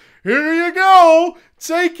guild, here you go,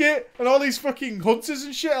 take it. And all these fucking hunters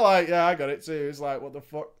and shit are like, yeah, I got it too. It's like, what the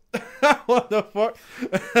fuck? What the fuck?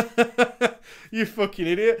 You fucking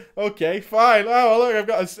idiot. Okay, fine. Oh, well, look, I've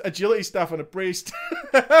got an agility staff and a priest.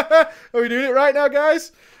 Are we doing it right now,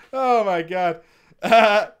 guys? Oh my god.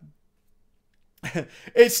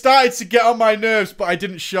 It started to get on my nerves, but I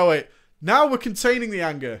didn't show it. Now we're containing the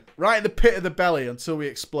anger right in the pit of the belly until we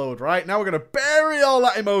explode, right? Now we're going to bury all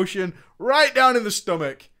that emotion right down in the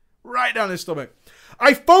stomach. Right down in the stomach.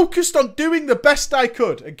 I focused on doing the best I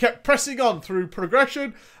could and kept pressing on through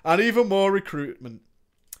progression and even more recruitment.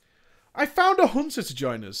 I found a hunter to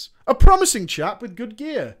join us, a promising chap with good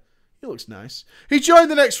gear. He looks nice. He joined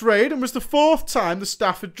the next raid and was the 4th time the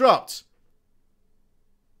staff had dropped.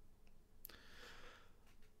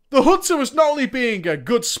 The hunter was not only being a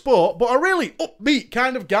good sport, but a really upbeat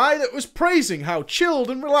kind of guy that was praising how chilled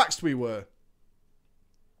and relaxed we were.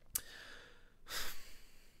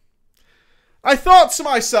 I thought to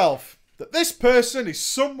myself that this person is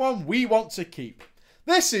someone we want to keep.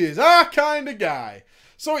 This is our kind of guy.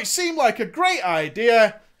 So it seemed like a great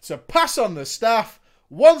idea to pass on the staff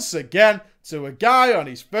once again to a guy on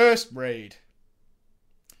his first raid.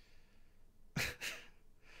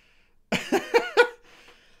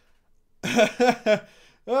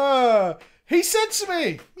 He said to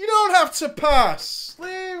me, "You don't have to pass.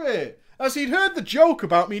 Leave it." As he'd heard the joke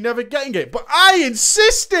about me never getting it. But I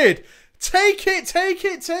insisted. Take it, take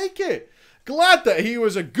it, take it. Glad that he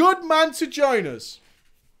was a good man to join us.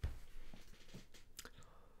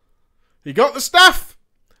 He got the staff,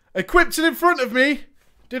 equipped it in front of me,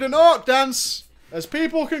 did an orc dance as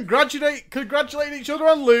people congratulate each other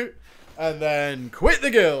on loot, and then quit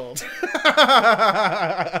the guild.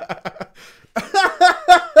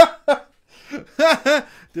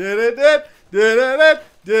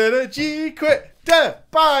 G quit.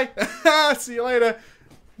 Bye. See you later.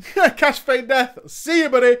 Cash paid death. See you,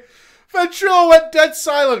 buddy. Ventrilo went dead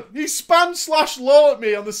silent. He spammed /lol at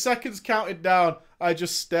me on the seconds counted down. I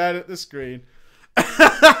just stared at the screen.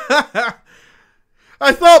 I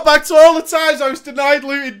thought back to all the times I was denied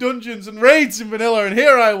looted dungeons and raids in vanilla, and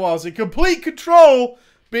here I was in complete control,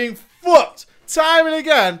 being fucked time and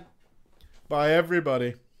again by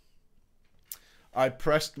everybody. I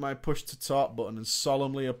pressed my push to talk button and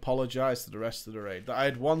solemnly apologized to the rest of the raid that I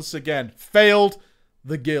had once again failed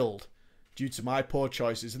the guild due to my poor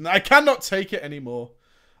choices and that I cannot take it anymore.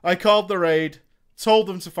 I called the raid, told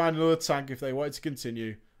them to find another tank if they wanted to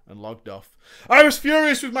continue, and logged off. I was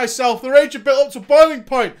furious with myself. The rage had built up to boiling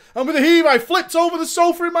point, and with a heave I flipped over the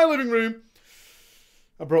sofa in my living room.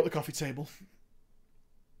 I broke the coffee table.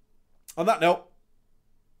 On that note,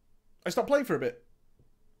 I stopped playing for a bit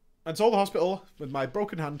and told the hospital with my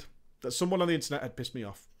broken hand that someone on the internet had pissed me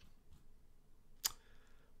off.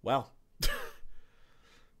 Well.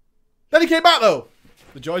 Then he came back though.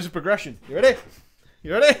 The joys of progression. You ready?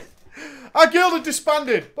 You ready? Our guild had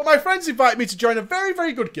disbanded, but my friends invited me to join a very,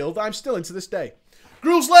 very good guild that I'm still in to this day.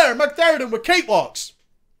 Gruul's Lair and Magtheridon were cakewalks.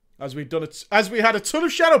 As we had a ton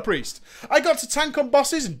of Shadow Priest. I got to tank on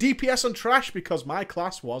bosses and DPS on trash because my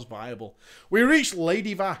class was viable. We reached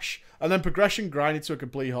Lady Vash, and then progression grinded to a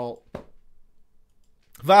complete halt.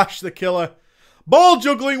 Vash the killer. Ball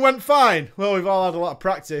juggling went fine. Well, we've all had a lot of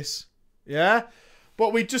practice. Yeah?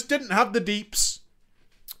 But we just didn't have the deeps.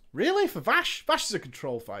 Really? For Vash? Vash is a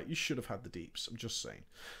control fight. You should have had the deeps. I'm just saying.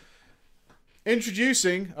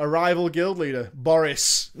 Introducing a rival guild leader.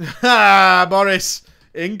 Boris. Ha! Boris.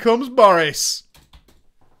 In comes Boris.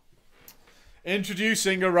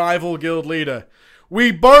 Introducing a rival guild leader.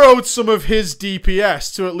 We borrowed some of his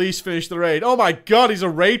DPS to at least finish the raid. Oh my god, he's a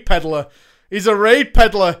raid peddler. He's a raid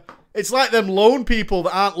peddler. It's like them lone people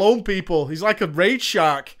that aren't lone people. He's like a raid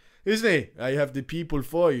shark, isn't he? I have the people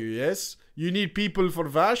for you, yes? You need people for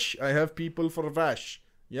Vash? I have people for Vash.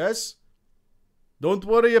 Yes? Don't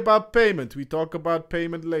worry about payment. We talk about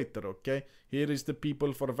payment later, okay? Here is the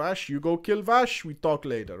people for Vash. You go kill Vash. We talk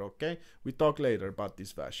later, okay? We talk later about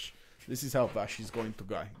this Vash. This is how Vash is going to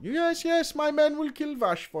go. Yes, yes, my men will kill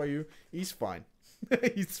Vash for you. He's fine.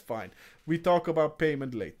 He's fine. We talk about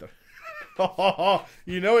payment later.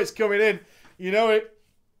 You know it's coming in. You know it.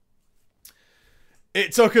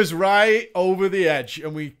 It took us right over the edge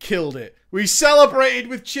and we killed it. We celebrated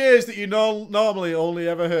with cheers that you normally only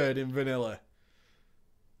ever heard in vanilla.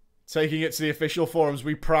 Taking it to the official forums,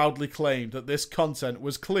 we proudly claimed that this content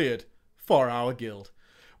was cleared for our guild.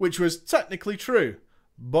 Which was technically true.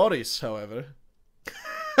 Boris, however.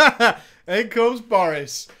 In comes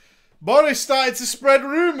Boris. Boris started to spread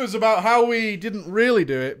rumours about how we didn't really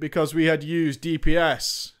do it because we had used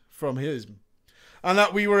DPS from him. And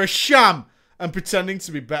that we were a sham and pretending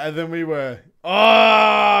to be better than we were.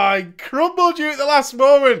 I crumbled you at the last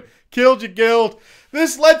moment. Killed your guild.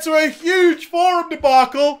 This led to a huge forum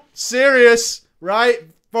debacle. Serious, right?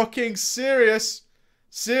 Fucking serious.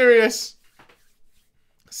 Serious.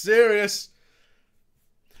 Serious.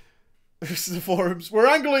 The forums were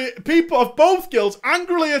angrily, people of both guilds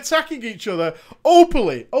angrily attacking each other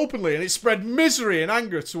openly, and it spread misery and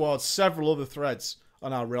anger towards several other threads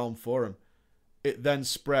on our Realm forum. It then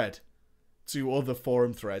spread to other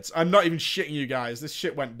forum threads. I'm not even shitting you guys. This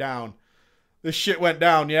shit went down. this shit went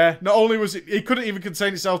down, yeah? Not only was it couldn't even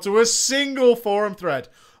contain itself to a single forum thread.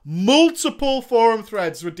 Multiple forum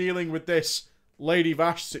threads were dealing with this Lady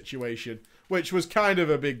Vash situation, which was kind of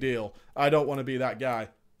a big deal. I don't want to be that guy.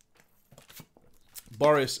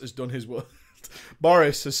 Boris has done his work.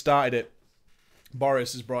 Boris has started it.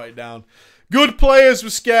 Boris has brought it down. Good players were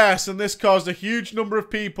scarce, and this caused a huge number of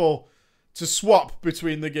people to swap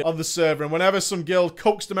between the guilds on the server. And whenever some guild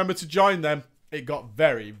coaxed a member to join them, it got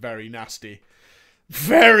very, very nasty.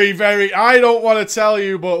 Very, very. I don't want to tell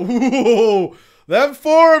you, but ooh, them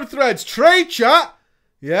forum threads, trade chat,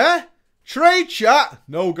 yeah, trade chat,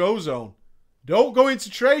 no go zone. Don't go into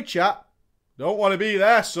trade chat. Don't want to be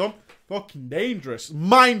there, son. Fucking dangerous.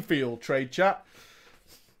 Minefield, trade chat.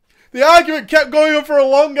 The argument kept going on for a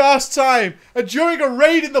long ass time, and during a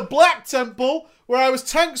raid in the Black Temple, where I was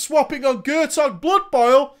tank swapping on Gurtog Blood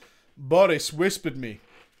Boil, Boris whispered me,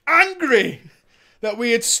 angry, that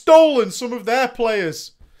we had stolen some of their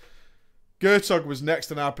players. Gurtog was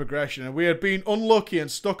next in our progression, and we had been unlucky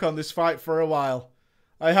and stuck on this fight for a while.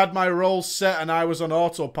 I had my roles set and I was on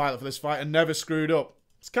autopilot for this fight and never screwed up.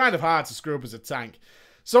 It's kind of hard to screw up as a tank.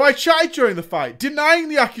 So I chatted during the fight, denying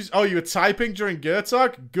the accusation. Oh, you were typing during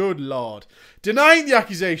Gurtog? Good lord. Denying the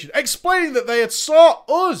accusation, explaining that they had sought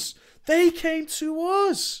us. They came to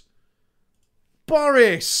us.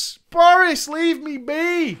 Boris, leave me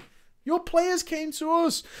be. Your players came to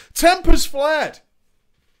us. Tempers flared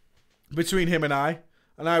between him and I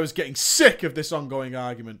was getting sick of this ongoing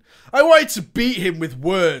argument. I wanted to beat him with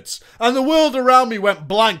words, and the world around me went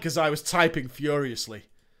blank as I was typing furiously.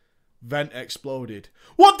 Vent exploded.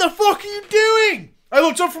 What the fuck are you doing? I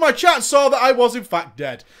looked up from my chat and saw that I was in fact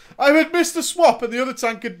dead. I had missed a swap and the other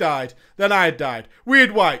tank had died. Then I had died. We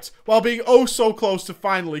had wiped, while being oh so close to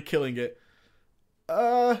finally killing it.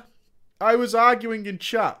 I was arguing in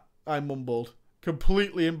chat, I mumbled,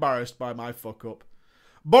 completely embarrassed by my fuck up.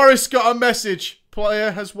 Boris got a message.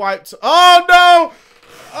 Player has wiped. Oh no!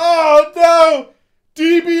 Oh no!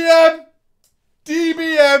 DBM!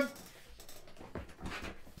 DBM!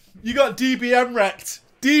 You got DBM wrecked.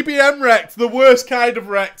 DBM wrecked. The worst kind of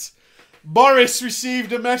wrecked. Boris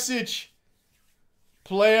received a message.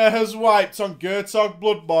 Player has wiped on Gurtog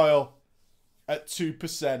Blood Boil at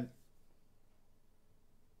 2%.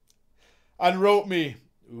 And wrote me,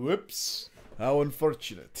 whoops, how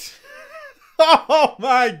unfortunate. Oh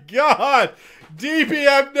my god!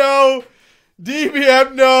 DBM no!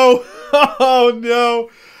 DBM no! Oh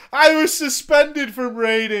no! I was suspended from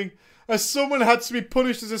raiding, as someone had to be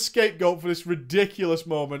punished as a scapegoat for this ridiculous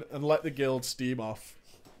moment and let the guild steam off.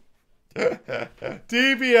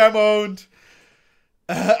 DBM owned.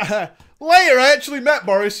 Later, I actually met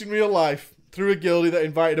Boris in real life through a guildie that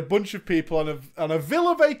invited a bunch of people on a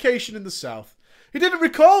villa vacation in the south. He didn't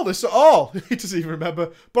recall this at all. He doesn't even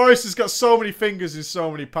remember. Boris has got so many fingers in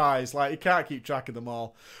so many pies, like he can't keep track of them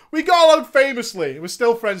all. We got along famously, and we're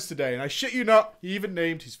still friends today, and I shit you not, he even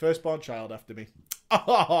named his firstborn child after me.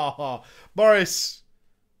 Oh, Boris.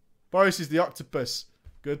 Boris is the octopus.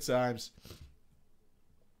 Good times.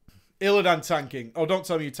 Illidan tanking. Oh, don't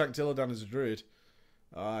tell me you tanked Illidan as a druid.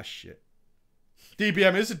 Ah, shit.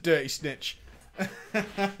 DBM is a dirty snitch.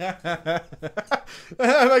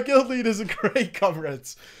 My guild leaders are great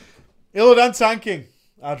comrades. Illidan tanking.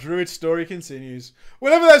 Our druid story continues.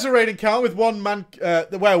 Whenever there's a raid encounter with one man,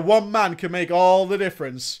 where one man can make all the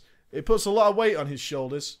difference, it puts a lot of weight on his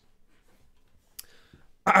shoulders.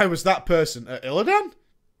 I was that person at Illidan.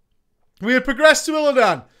 We had progressed to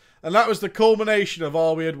Illidan, and that was the culmination of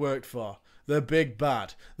all we had worked for. The big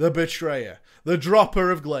bad, the betrayer, the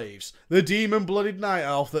dropper of glaives, the demon-blooded night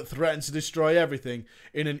elf that threatened to destroy everything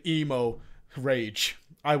in an emo rage.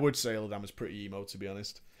 I would say Illidan was pretty emo, to be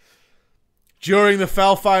honest. During the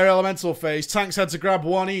Fellfire Elemental phase, tanks had to grab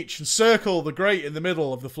one each and circle the grate in the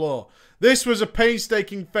middle of the floor. This was a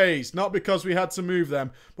painstaking phase, not because we had to move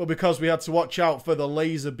them, but because we had to watch out for the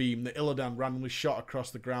laser beam that Illidan randomly shot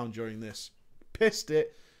across the ground during this. Pissed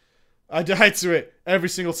it. I died to it every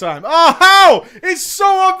single time. Oh, how? It's so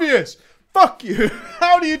obvious. Fuck you.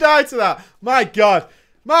 How do you die to that? My God.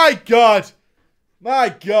 My God. My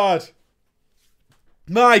God.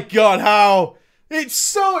 My God, how?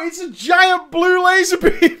 It's a giant blue laser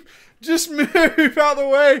beam. Just move out of the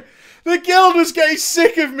way. The guild was getting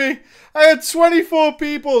sick of me. I had 24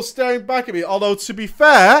 people staring back at me. Although, to be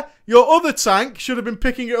fair, your other tank should have been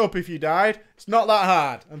picking it up if you died. It's not that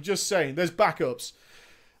hard. I'm just saying. There's backups.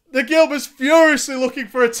 The guild was furiously looking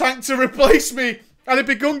for a tank to replace me, and had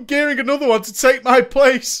begun gearing another one to take my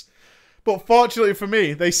place. But fortunately for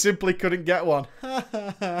me, they simply couldn't get one.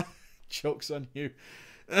 Joke's on you.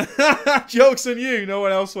 Joke's on you. No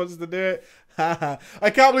one else wants to do it. I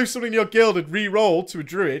can't believe something in your guild had re-rolled to a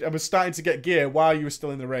druid and was starting to get gear while you were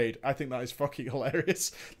still in the raid. I think that is fucking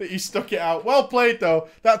hilarious that you stuck it out. Well played, though.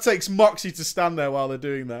 That takes moxie to stand there while they're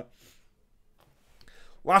doing that.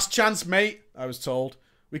 Last chance, mate, I was told.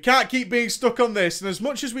 We can't keep being stuck on this, and as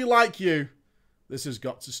much as we like you, this has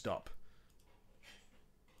got to stop.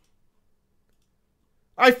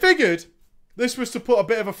 I figured this was to put a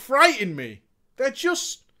bit of a fright in me. They're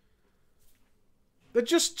just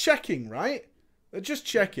checking, right? They're just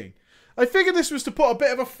checking. I figured this was to put a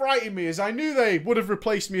bit of a fright in me, as I knew they would have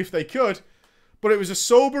replaced me if they could. But it was a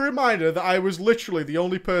sober reminder that I was literally the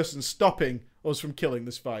only person stopping us from killing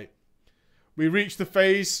this fight. We reached the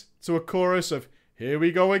phase to a chorus of, here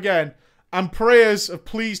we go again. And prayers of,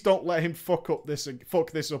 please don't let him fuck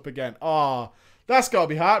this up again. Ah, that's got to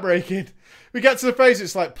be heartbreaking. We get to the phase,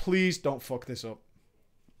 it's like, please don't fuck this up.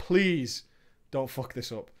 Please don't fuck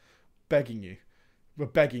this up. Begging you. We're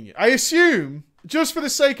begging you. I assume, just for the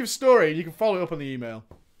sake of story, you can follow it up on the email.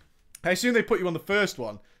 I assume they put you on the first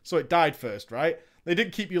one, so it died first, right? They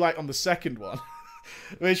didn't keep you, like, on the second one.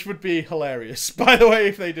 Which would be hilarious. By the way,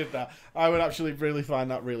 if they did that, I would actually really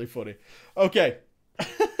find that really funny. Okay.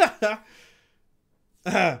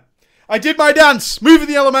 I did my dance, moving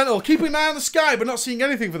the elemental, keeping an eye on the sky, but not seeing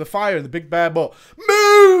anything for the fire and the big bear butt.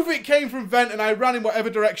 Move! It came from vent, and I ran in whatever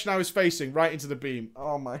direction I was facing, right into the beam.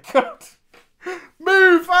 Oh my god.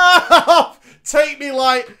 Move! Ah! Take me,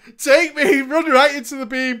 light! Take me! Run right into the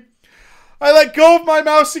beam. I let go of my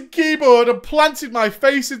mouse and keyboard and planted my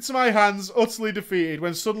face into my hands, utterly defeated,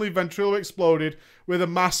 when suddenly Ventrilo exploded with a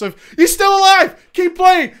massive, "You're still alive! Keep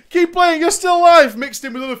playing! Keep playing! You're still alive!" mixed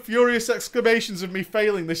in with other furious exclamations of me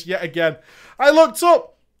failing this yet again. I looked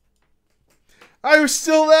up. I was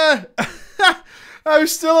still there. I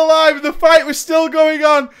was still alive and the fight was still going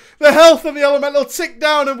on. The health of the elemental ticked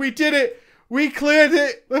down and we did it. We cleared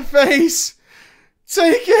it. The face.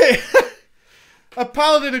 Take it. A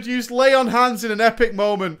paladin had used lay on hands in an epic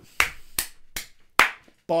moment.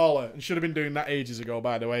 Baller. And should have been doing that ages ago,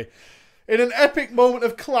 by the way. In an epic moment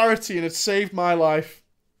of clarity and had saved my life.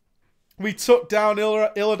 We took down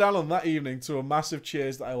Illidan on that evening to a massive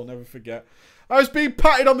cheers that I will never forget. I was being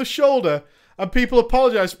patted on the shoulder and people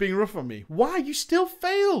apologised for being rough on me. Why? You still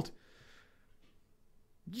failed.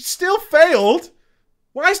 You still failed?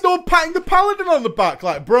 Why is no one patting the paladin on the back?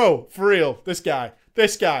 Like, bro, for real, this guy.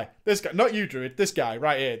 This guy. Not you, Druid. This guy,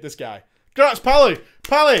 right here. This guy. Congrats, Pally.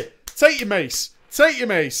 Pally, take your mace. Take your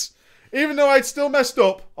mace. Even though I'd still messed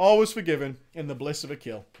up, all was forgiven in the bliss of a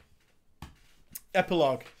kill.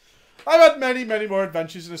 Epilogue. I've had many, many more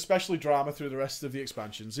adventures and especially drama through the rest of the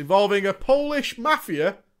expansions, involving a Polish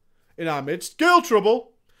mafia in our midst, girl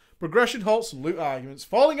trouble, progression halts and loot arguments,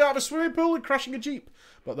 falling out of a swimming pool and crashing a jeep.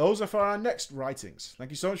 But those are for our next writings.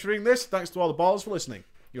 Thank you so much for reading this. Thanks to all the ballers for listening.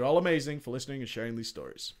 You're all amazing for listening and sharing these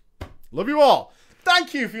stories. Love you all.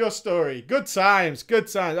 Thank you for your story. Good times. Good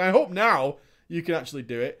times. I hope now you can actually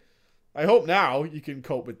do it. I hope now you can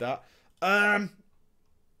cope with that. 10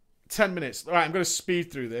 minutes. All right, I'm going to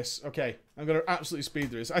speed through this. Okay, I'm going to absolutely speed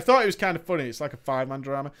through this. I thought it was kind of funny. It's like a 5-man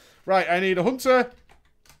drama. Right, I need a hunter,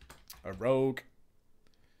 a rogue.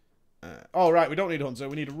 Oh, right, we don't need a hunter.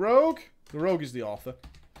 We need a rogue. The rogue is the author.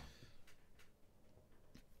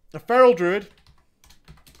 A feral druid.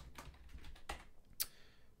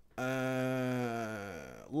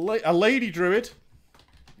 A lady druid.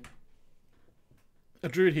 A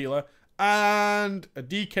druid healer. And a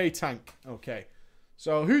DK tank. Okay.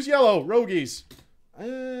 So, who's yellow? Roguies. I'm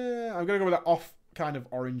going to go with that off kind of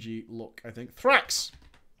orangey look, I think. Thrax.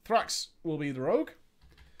 Thrax will be the rogue.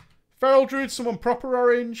 Feral druid, someone proper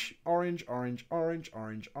orange. Orange, orange, orange,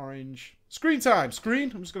 orange, orange. Screen time.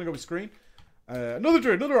 Screen. I'm just going to go with screen. Another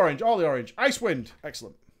druid, another orange. All the orange. Icewind.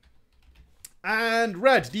 Excellent. And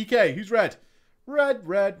red. DK. Who's red? Red,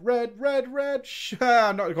 red, red, red, red.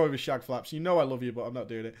 I'm not going with Shag Flaps. You know I love you, but I'm not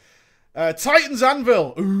doing it. Titan's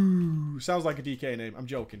Anvil. Ooh, sounds like a DK name. I'm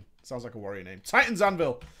joking. Sounds like a warrior name. Titan's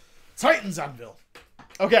Anvil. Titan's Anvil.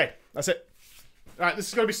 Okay, that's it. All right, this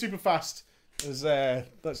is going to be super fast.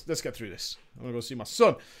 Let's get through this. I'm going to go see my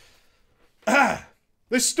son.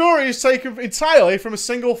 This story is taken entirely from a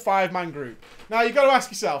single 5-man group. Now, you've got to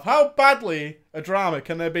ask yourself, how badly a drama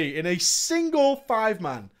can there be in a single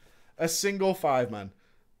 5-man? A single 5-man.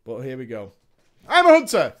 But here we go. I'm a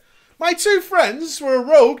hunter. My two friends were a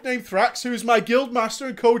rogue named Thrax, who is my guild master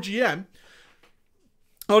and co-GM.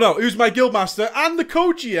 Oh no, who's my guild master and the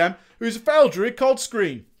co-GM, who's a feral druid called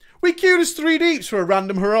Screen. We queued as 3 deeps for a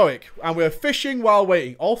random heroic, and we're fishing while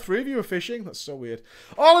waiting. All 3 of you are fishing? That's so weird.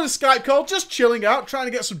 All in a Skype call, just chilling out, trying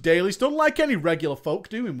to get some dailies done like any regular folk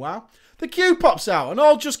do in WoW. The queue pops out, and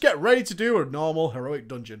all just get ready to do a normal heroic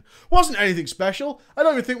dungeon. Wasn't anything special. I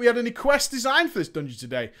don't even think we had any quests designed for this dungeon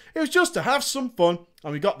today. It was just to have some fun,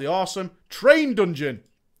 and we got the awesome train dungeon.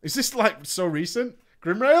 Is this like so recent?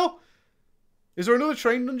 Grimrail? Is there another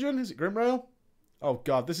train dungeon? Is it Grimrail? Oh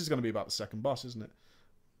god, this is going to be about the second boss, isn't it?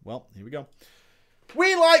 Well, here we go.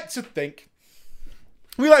 We like to think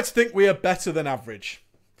we are better than average.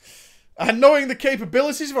 And knowing the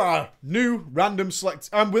capabilities of our new random select,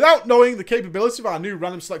 and without knowing the capabilities of our new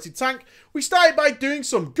random selected tank, we started by doing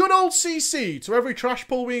some good old CC to every trash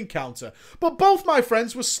pull we encounter. But both my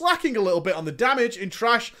friends were slacking a little bit on the damage in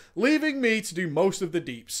trash, leaving me to do most of the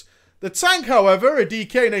deeps. The tank, however, a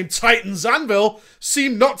DK named Titan's Anvil,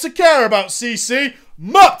 seemed not to care about CC.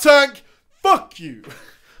 Mop tank, fuck you.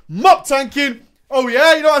 Mop tanking. Oh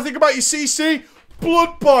yeah, you know what I think about your CC?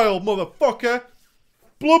 Blood boil, motherfucker.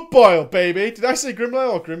 Blood boil, baby. Did I say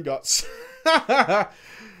Grimlow or Grimgots?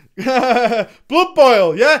 Blood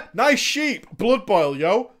boil, yeah? Nice sheep. Blood boil,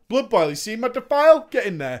 yo. Blood boil. You see my defile? Get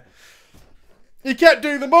in there. He kept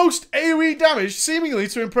doing the most AoE damage, seemingly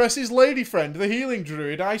to impress his lady friend, the healing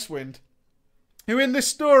druid Icewind, who in this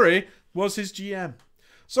story was his GM.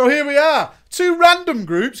 So here we are, 2 random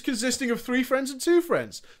groups consisting of 3 friends and 2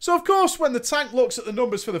 friends. So of course, when the tank looks at the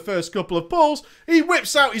numbers for the first couple of pulls, he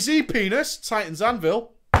whips out his E-penis, Titan's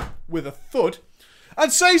Anvil, with a thud,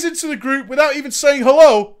 and says into the group without even saying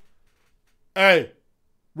hello, "Hey,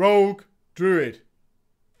 rogue druid,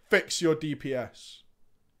 fix your DPS."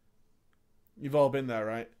 You've all been there,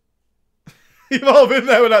 right? You've all been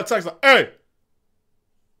there when that tank's like, "Hey,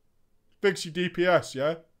 fix your DPS,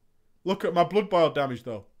 yeah? Look at my blood boil damage,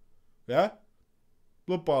 though. Yeah?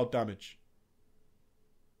 Blood boil damage.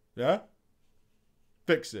 Yeah?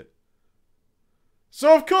 Fix it."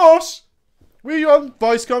 So, of course, we on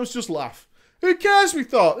voice comms just laugh. Who cares, we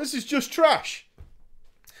thought. This is just trash.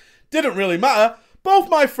 Didn't really matter. Both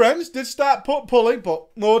my friends did start pulling,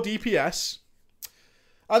 but more DPS.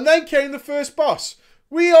 And then came the first boss.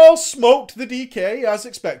 We all smoked the DK, as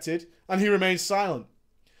expected, and he remained silent.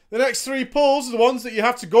 The next 3 pulls are the ones that you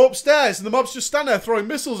have to go upstairs and the mobs just stand there throwing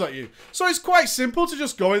missiles at you. So it's quite simple to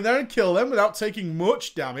just go in there and kill them without taking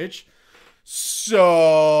much damage.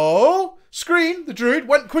 So, Screen, the druid,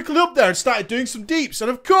 went quickly up there and started doing some deeps.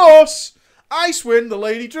 And of course, Icewind, the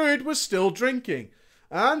lady druid, was still drinking.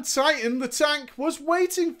 And Titan, the tank, was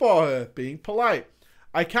waiting for her, being polite.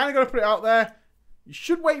 I kind of got to put it out there. You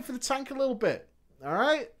should wait for the tank a little bit.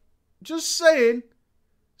 Alright? Just saying.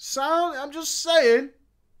 I'm just saying.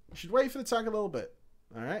 You should wait for the tank a little bit.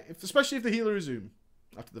 Alright? Especially if the healer resume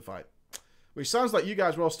after the fight. Which sounds like you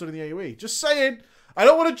guys were all stood in the AoE. Just saying. I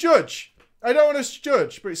don't want to judge. I don't want to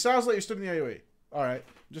judge. But it sounds like you stood in the AoE. Alright.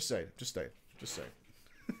 Just saying. Just saying. Just saying.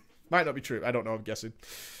 Might not be true. I don't know. I'm guessing.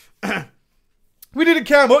 We didn't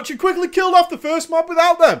care much and quickly killed off the first mob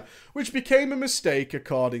without them. Which became a mistake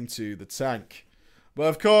according to the tank. But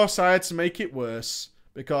of course I had to make it worse.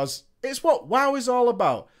 Because it's what WoW is all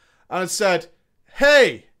about. And I said,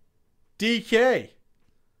 "Hey, DK,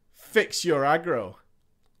 fix your aggro."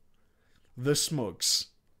 The Smugs.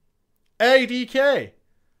 "Hey, DK,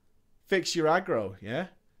 fix your aggro, yeah?"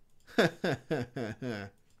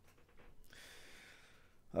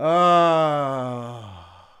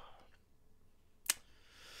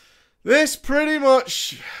 This pretty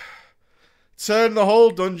much turned the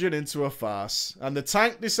whole dungeon into a farce. And the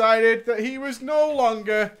tank decided that he was no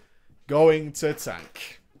longer going to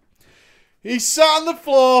tank. He sat on the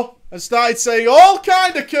floor and started saying all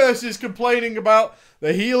kind of curses, complaining about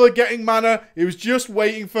the healer getting mana. He was just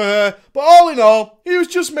waiting for her. But all in all, he was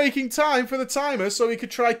just making time for the timer so he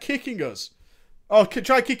could try kicking us. Or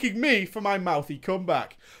try kicking me for my mouthy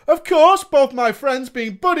comeback. Of course, both my friends,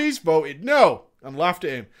 being buddies, voted no and laughed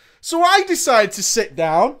at him. So I decided to sit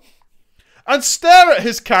down and stare at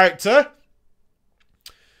his character.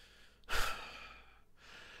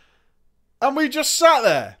 And we just sat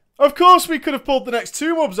there. Of course, we could have pulled the next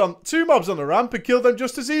two mobs on the ramp and killed them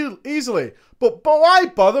just as easily. But why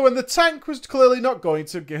bother when the tank was clearly not going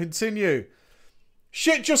to continue?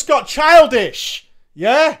 Shit just got childish.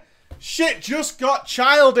 Yeah? Shit just got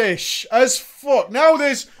childish as fuck. Now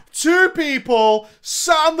there's 2 people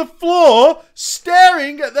sat on the floor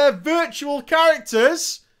staring at their virtual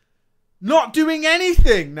characters not doing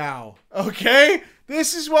anything now. Okay?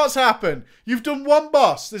 This is what's happened. You've done 1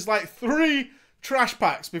 boss. There's like 3 trash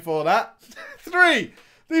packs before that. 3.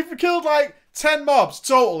 They've killed like 10 mobs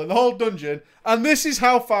total in the whole dungeon. And this is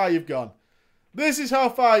how far you've gone. This is how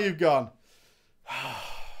far you've gone.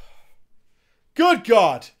 Good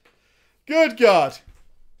God. Good God.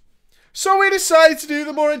 So we decided to do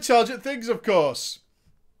the more intelligent things, of course.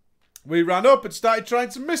 We ran up and started trying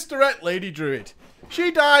to misdirect Lady Druid. She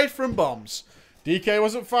died from bombs. DK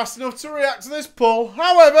wasn't fast enough to react to this pull.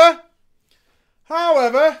 However,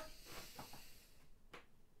 I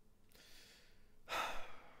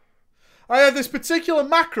had this particular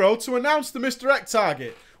macro to announce the misdirect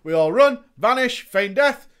target. We all run, vanish, feign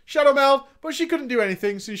death, shadow meld, but she couldn't do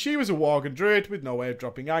anything since she was a Worgen Druid with no way of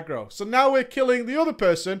dropping aggro. So now we're killing the other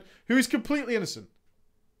person who is completely innocent.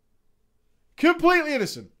 Completely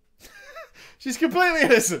innocent. She's completely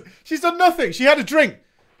innocent. She's done nothing. She had a drink.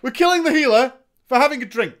 We're killing the healer for having a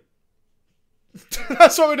drink.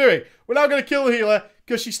 That's what we're doing. We're now going to kill the healer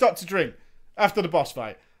because she stopped to drink after the boss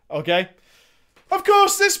fight. Okay? Of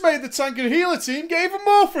course, this made the tank and healer team get even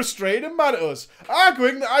more frustrated and mad at us,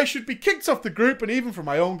 arguing that I should be kicked off the group and even from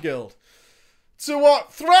my own guild. To what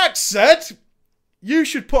Thrax said, you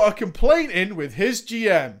should put a complaint in with his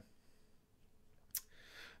GM.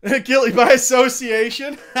 Guilty by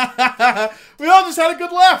association. We all just had a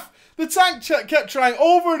good laugh. The tank kept trying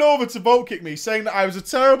over and over to vote kick me, saying that I was a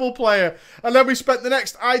terrible player. And then we spent the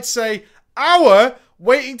next, I'd say, hour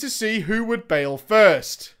waiting to see who would bail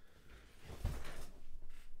first.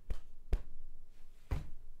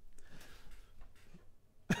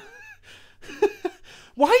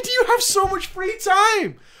 Why do you have so much free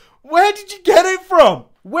time? Where did you get it from?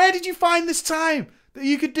 Where did you find this time that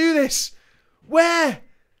you could do this? Where?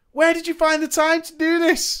 Where did you find the time to do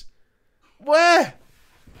this? Where?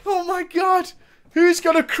 Oh my God. Who's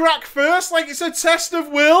going to crack first? Like it's a test of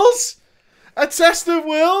wills? A test of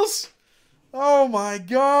wills? Oh my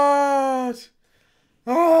God.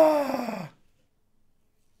 Ah.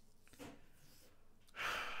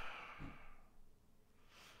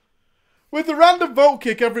 With the random vote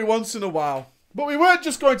kick every once in a while. But we weren't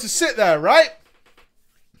just going to sit there, right?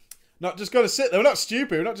 Not just going to sit there. We're not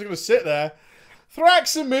stupid. We're not just going to sit there.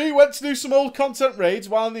 Thrax and me went to do some old content raids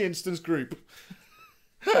while in the instance group.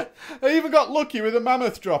 I even got lucky with a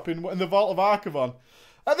mammoth drop in the Vault of Archivon.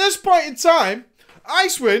 At this point in time,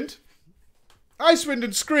 Icewind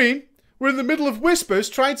and Scream were in the middle of Whispers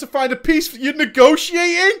trying to find a peace... You're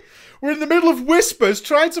negotiating? We're in the middle of Whispers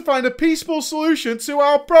trying to find a peaceful solution to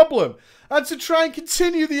our problem. And to try and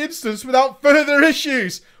continue the instance without further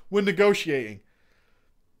issues. We're negotiating.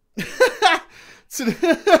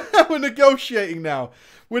 We're negotiating now.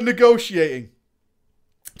 We're negotiating.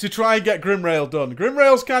 To try and get Grimrail done.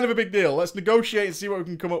 Grimrail's kind of a big deal. Let's negotiate and see what we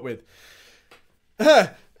can come up with.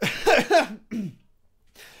 The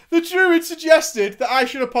druid suggested that I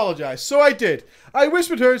should apologise. So I did. I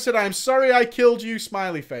whispered her and said, "I am sorry I killed you,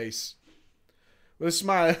 smiley face." With a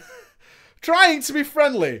smile. Trying to be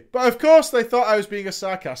friendly. But of course they thought I was being a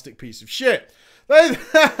sarcastic piece of shit.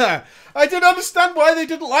 I didn't understand why they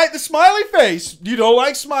didn't like the smiley face. You don't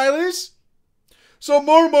like smileys? So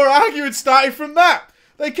more and more arguing started from that.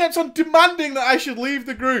 They kept on demanding that I should leave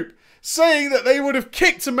the group, saying that they would have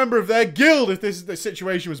kicked a member of their guild if the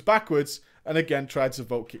situation was backwards, and again tried to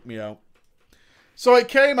vote kick me out. So it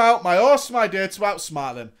came out my awesome idea to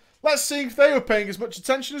outsmart them. Let's see if they were paying as much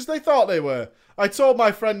attention as they thought they were. I told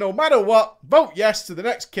my friend no matter what, vote yes to the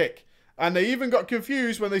next kick. And they even got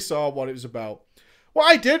confused when they saw what it was about. What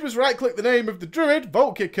I did was right-click the name of the druid,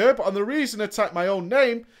 vote kicker, but on the reason I typed my own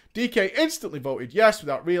name, DK instantly voted yes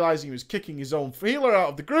without realising he was kicking his own healer out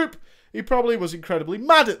of the group. He probably was incredibly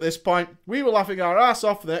mad at this point. We were laughing our ass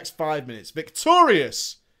off for the next 5 minutes.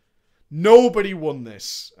 Victorious! Nobody won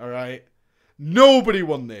this, alright? Nobody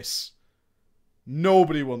won this.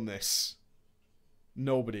 Nobody won this.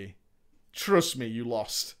 Nobody. Trust me, you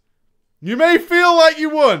lost. You may feel like you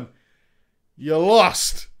won. You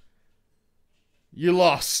lost. You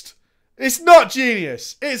lost. It's not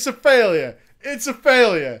genius. It's a failure. It's a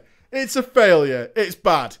failure. It's a failure. It's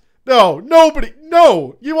bad. No, nobody.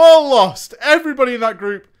 No, you all lost. Everybody in that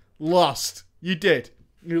group lost. You did.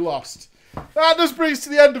 You lost. That just brings to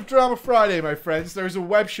the end of Drama Friday, my friends. There is a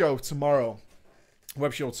web show tomorrow.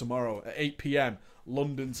 Web show tomorrow at 8 PM.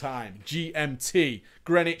 London time. GMT.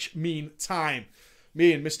 Greenwich Mean Time.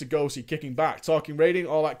 Me and Mr. Ghosty kicking back, talking raiding,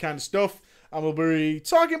 all that kind of stuff. And we'll be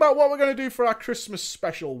talking about what we're going to do for our Christmas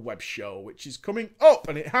special web show, which is coming up.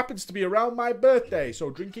 And it happens to be around my birthday.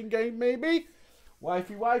 So drinking game, maybe.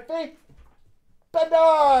 Wifey.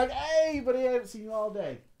 Bendog! Hey, buddy, I haven't seen you all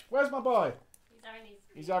day. Where's my boy?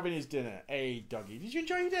 He's having his dinner. Hey, doggy. Did you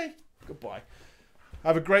enjoy your day? Good boy.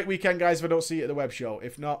 Have a great weekend, guys, if I don't see you at the web show.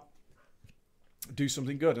 If not, do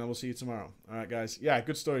something good, and we'll see you tomorrow. All right, guys. Yeah,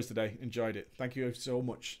 good stories today. Enjoyed it. Thank you so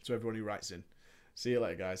much to everyone who writes in. See you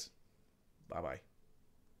later, guys. Bye-bye.